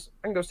done this,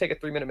 I can go take a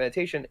 3-minute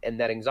meditation, and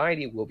that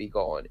anxiety will be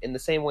gone. In the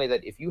same way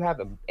that if you have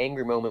an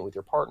angry moment with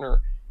your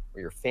partner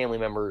or your family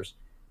members,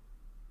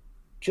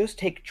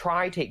 just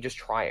try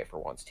it for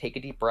once. Take a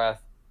deep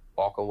breath,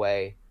 walk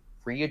away,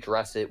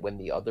 readdress it when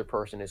the other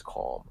person is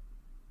calm.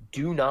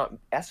 Do not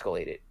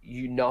escalate it.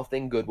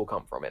 Nothing good will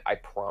come from it, I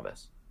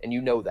promise. And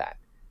you know that.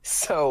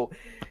 So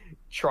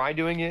try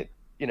doing it,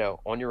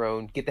 on your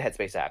own. Get the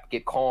Headspace app.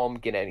 Get Calm,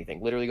 get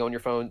anything. Literally go on your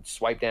phone,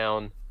 swipe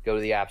down, go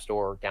to the App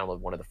Store, download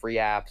one of the free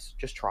apps.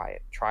 Just try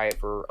it. Try it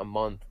for a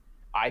month.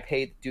 I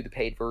do the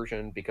paid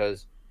version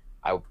because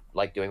I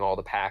like doing all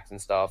the packs and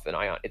stuff, and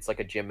it's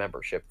like a gym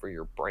membership for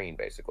your brain,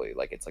 basically.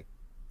 Like, it's like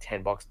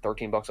 $10,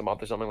 $13 a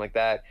month or something like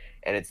that,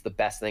 and it's the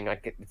best thing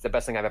it's the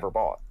best thing I've ever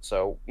bought.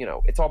 So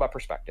it's all about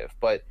perspective,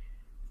 but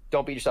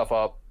don't beat yourself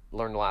up.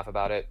 Learn to laugh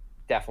about it.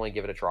 Definitely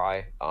give it a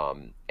try,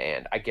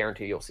 and I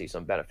guarantee you'll see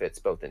some benefits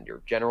both in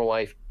your general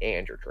life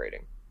and your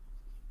trading.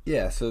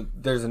 Yeah, so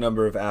there's a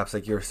number of apps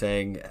like you were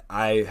saying.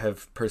 I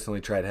have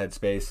personally tried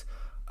Headspace,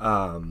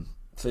 so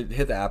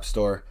hit the App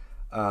Store,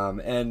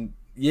 and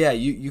yeah,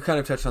 you kind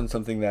of touched on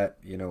something that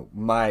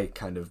my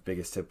kind of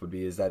biggest tip would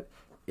be is that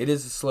it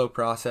is a slow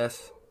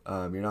process.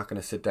 You're not going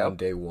to sit down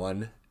day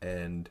one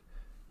and,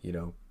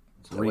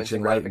 reach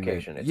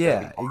enlightenment.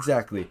 Yeah,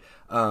 exactly.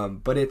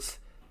 But it's,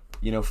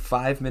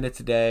 5 minutes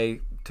a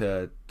day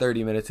to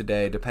 30 minutes a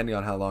day, depending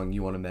on how long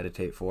you want to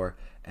meditate for.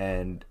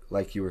 And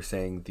like you were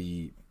saying,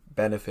 the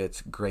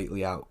benefits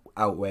greatly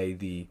outweigh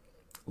the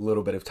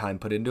little bit of time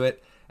put into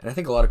it. And I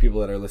think a lot of people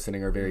that are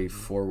listening are very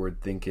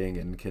forward thinking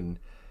and can,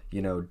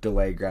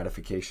 delay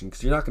gratification,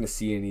 because you're not going to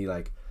see any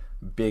like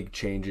big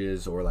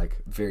changes or like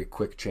very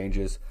quick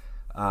changes.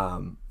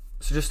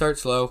 So just start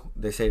slow.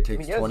 They say it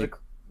takes 20.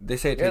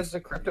 It's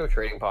a crypto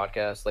trading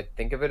podcast. Like,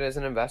 think of it as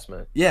an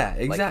investment. Yeah,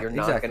 exactly. Like, you're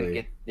not going to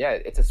get. Yeah,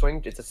 it's a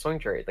swing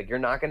trade. Like, you're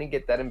not going to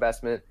get that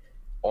investment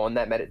on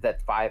that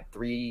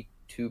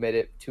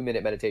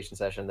 2-minute meditation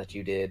session that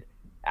you did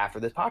after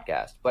this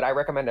podcast. But I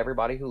recommend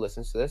everybody who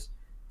listens to this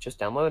just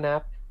download an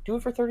app. Do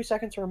it for 30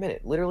 seconds or a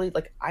minute. Literally,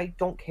 like, I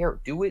don't care.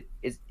 Do it.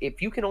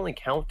 If you can only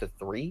count to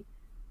 3,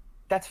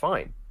 that's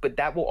fine. But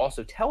that will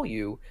also tell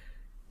you're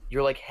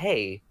like,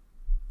 hey,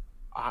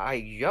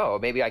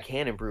 maybe I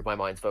can improve my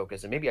mind's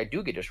focus, and maybe I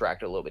do get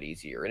distracted a little bit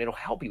easier, and it'll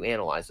help you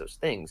analyze those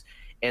things.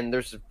 And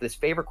there's this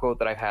favorite quote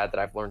that I've had that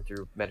I've learned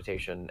through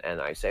meditation, and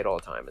I say it all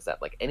the time, is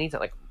that like anytime,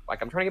 like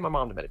I'm trying to get my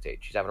mom to meditate.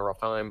 She's having a rough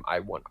time. I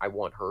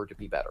want her to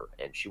be better,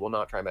 and she will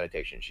not try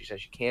meditation. She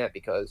says she can't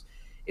because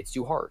it's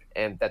too hard.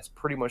 And that's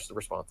pretty much the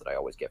response that I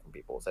always get from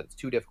people, is that it's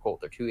too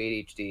difficult. They're too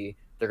ADHD.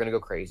 They're going to go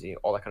crazy,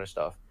 all that kind of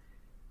stuff.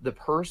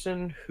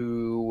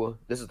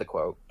 This is the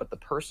quote, but the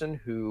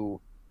person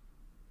who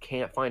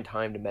can't find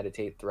time to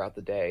meditate throughout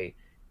the day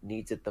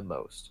needs it the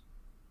most,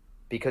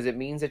 because it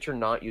means that you're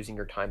not using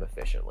your time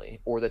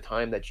efficiently, or the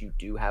time that you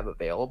do have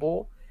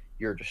available,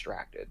 you're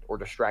distracted or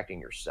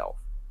distracting yourself.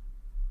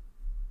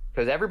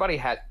 Because everybody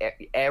has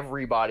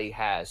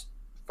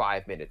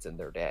 5 minutes in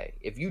their day.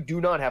 If you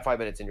do not have 5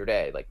 minutes in your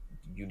day, like,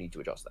 you need to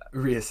adjust that.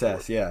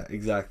 Reassess. Yeah,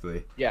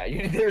 exactly.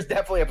 Yeah, there's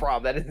definitely a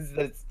problem.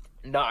 That's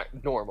not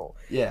normal.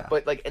 Yeah.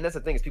 But like, and that's the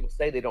thing, is people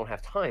say they don't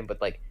have time,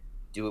 but like,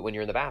 do it when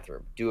you're in the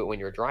bathroom. Do it when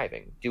you're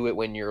driving. Do it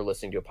when you're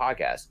listening to a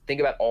podcast.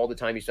 Think about all the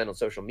time you spend on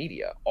social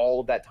media.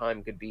 All of that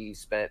time could be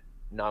spent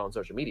not on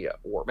social media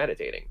or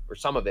meditating, or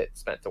some of it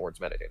spent towards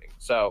meditating.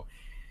 So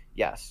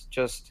yes,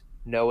 just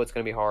know it's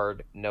going to be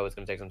hard. Know it's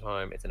going to take some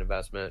time. It's an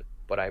investment,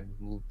 but I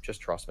just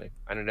trust me.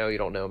 I don't know, you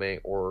don't know me,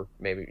 or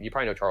maybe you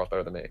probably know Charles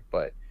better than me,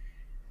 but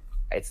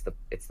it's the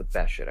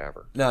best shit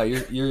ever. No,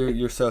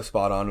 you're so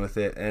spot on with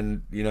it,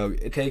 and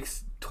it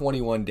takes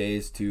 21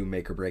 days to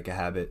make or break a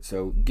habit.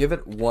 So give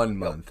it 1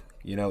 month.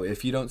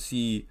 If you don't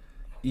see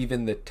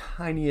even the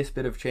tiniest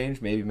bit of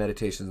change, maybe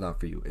meditation's not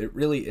for you. It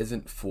really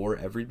isn't for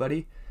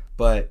everybody,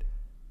 but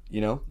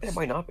it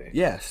might not be.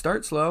 Yeah,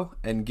 start slow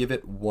and give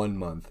it 1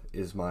 month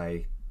is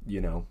my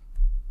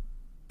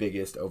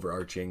biggest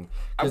overarching.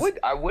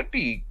 I would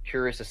be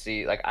curious to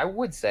see. Like, I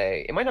would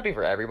say it might not be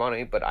for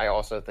everybody, but I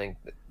also think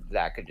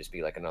that could just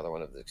be like another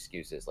one of the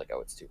excuses, like, oh,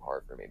 it's too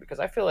hard for me, because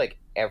I feel like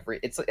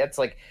it's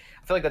like,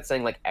 I feel like that's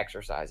saying like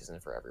exercise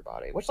isn't for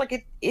everybody, which like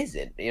it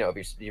isn't,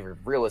 if you're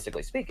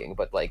realistically speaking,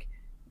 but like,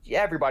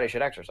 yeah, everybody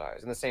should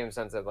exercise in the same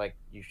sense that like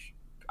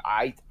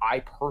I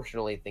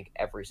personally think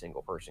every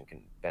single person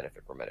can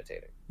benefit from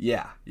meditating.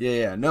 Yeah.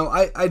 No,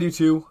 I do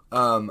too.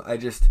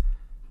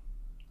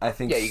 I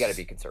think you got to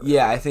be conservative.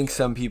 Yeah, I think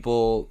some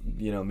people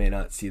may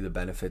not see the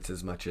benefits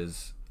as much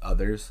as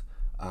others.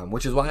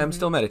 Which is why I'm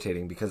still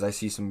meditating, because I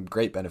see some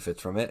great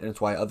benefits from it, and it's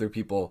why other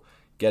people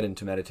get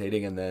into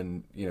meditating and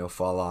then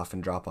fall off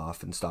and drop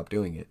off and stop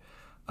doing it.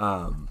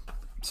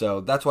 So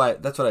that's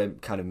what I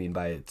kind of mean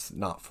by it's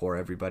not for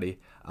everybody,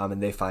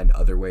 and they find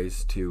other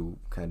ways to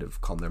kind of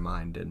calm their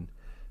mind and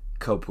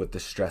cope with the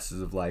stresses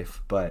of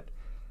life. But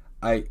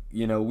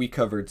we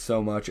covered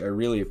so much. I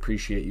really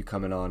appreciate you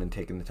coming on and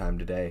taking the time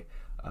today.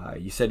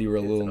 You said you were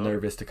a little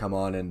nervous to come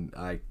on, and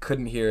I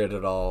couldn't hear it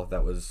at all.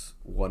 That was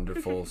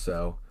wonderful.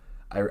 So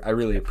I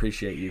really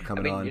appreciate you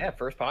coming on. Yeah,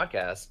 first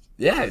podcast.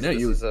 Yeah,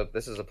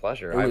 this is a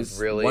pleasure. I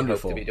really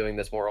wonderful. hope to be doing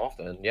this more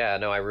often. Yeah,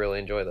 no, I really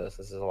enjoy this.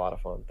 This is a lot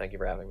of fun. Thank you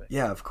for having me.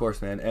 Yeah, of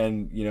course, man.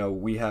 And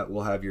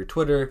we'll have your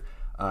Twitter,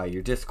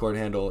 your Discord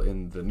handle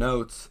in the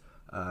notes.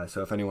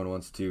 So if anyone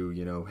wants to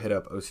hit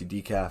up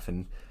OCDCAF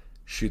and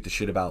shoot the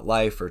shit about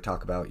life or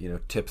talk about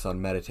tips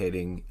on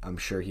meditating, I'm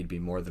sure he'd be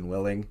more than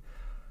willing.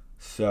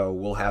 So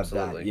we'll have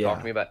Absolutely. that. Yeah. Talk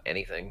to me about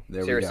anything.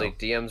 There Seriously,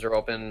 DMs are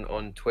open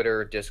on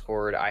Twitter,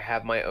 Discord. I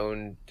have my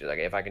own, like,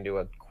 if I can do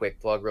a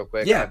quick plug real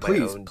quick. Yeah, I have please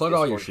my own plug Discord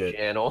all your shit.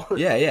 Channel.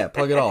 Yeah,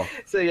 plug it all.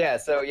 So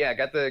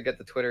got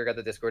the Twitter, got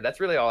the Discord.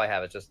 That's really all I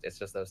have. It's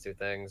just those two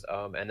things.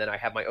 And then I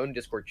have my own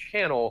Discord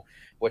channel,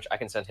 which I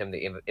can send him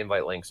the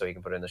invite link so he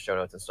can put it in the show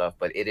notes and stuff.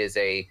 But it is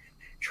a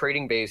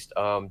trading based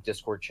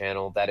Discord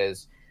channel that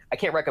is. I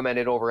can't recommend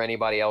it over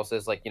anybody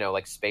else's, like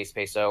Space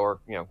Peso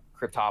or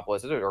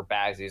Cryptopolis or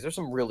Bagsies. There's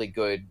some really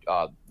good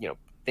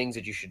things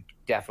that you should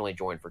definitely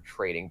join for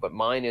trading. But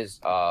mine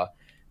is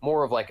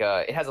more of like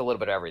it has a little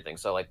bit of everything.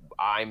 So like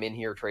I'm in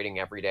here trading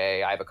every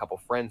day. I have a couple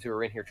friends who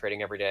are in here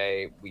trading every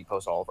day. We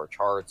post all of our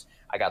charts.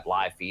 I got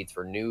live feeds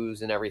for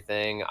news and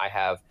everything. I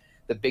have.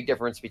 The big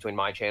difference between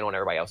my channel and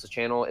everybody else's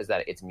channel is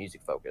that it's music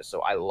focused.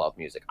 So I love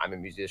music. I'm a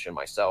musician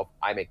myself.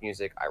 I make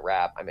music. I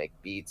rap. I make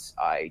beats.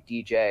 I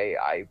DJ.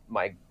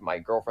 My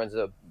girlfriend's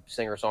a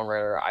singer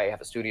songwriter. I have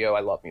a studio.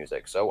 I love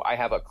music. So I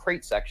have a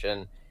crate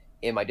section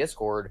in my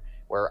Discord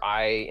where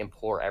I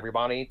implore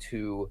everybody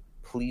to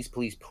please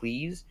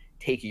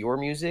take your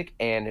music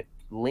and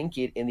link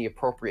it in the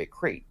appropriate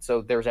crate.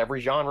 So there's every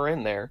genre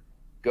in there.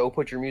 Go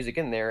put your music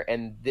in there.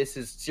 And this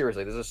is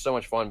so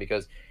much fun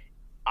because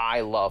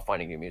I love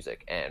finding new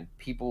music, and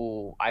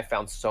I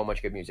found so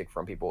much good music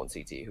from people in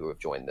CT who have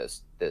joined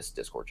this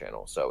Discord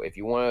channel. So if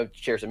you want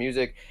to share some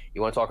music,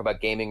 you want to talk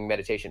about gaming,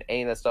 meditation,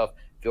 any of that stuff,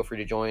 feel free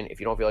to join. If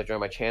you don't feel like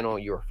joining my channel,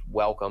 you're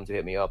welcome to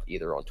hit me up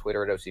either on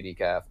Twitter at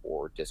OCDCAF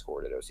or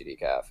Discord at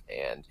OCDCAF.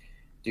 And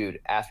dude,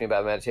 ask me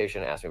about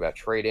meditation, ask me about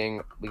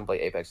trading. We can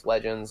play Apex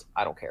Legends.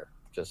 I don't care.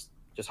 Just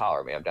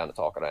holler at me. I'm down to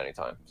talk at any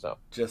time. So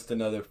just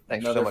another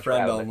so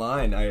friend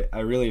online. I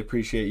really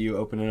appreciate you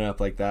opening up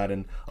like that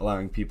and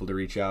allowing people to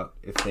reach out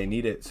if they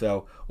need it.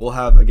 So we'll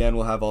have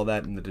all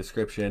that in the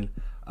description.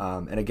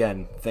 And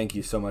again, thank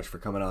you so much for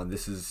coming on.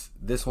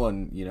 This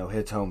one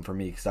hits home for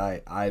me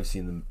because I've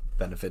seen the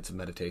benefits of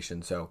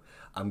meditation. So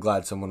I'm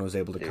glad someone was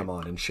able to come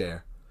on and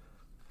share.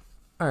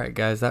 All right,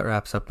 guys, that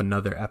wraps up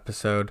another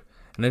episode.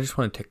 And I just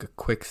want to take a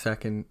quick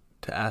second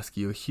to ask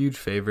you a huge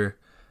favor.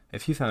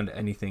 If you found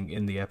anything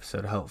in the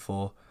episode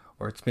helpful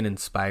or it's been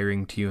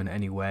inspiring to you in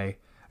any way,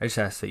 I just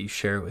ask that you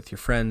share it with your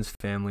friends,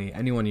 family,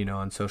 anyone you know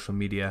on social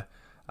media,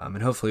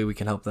 and hopefully we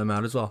can help them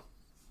out as well.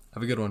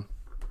 Have a good one.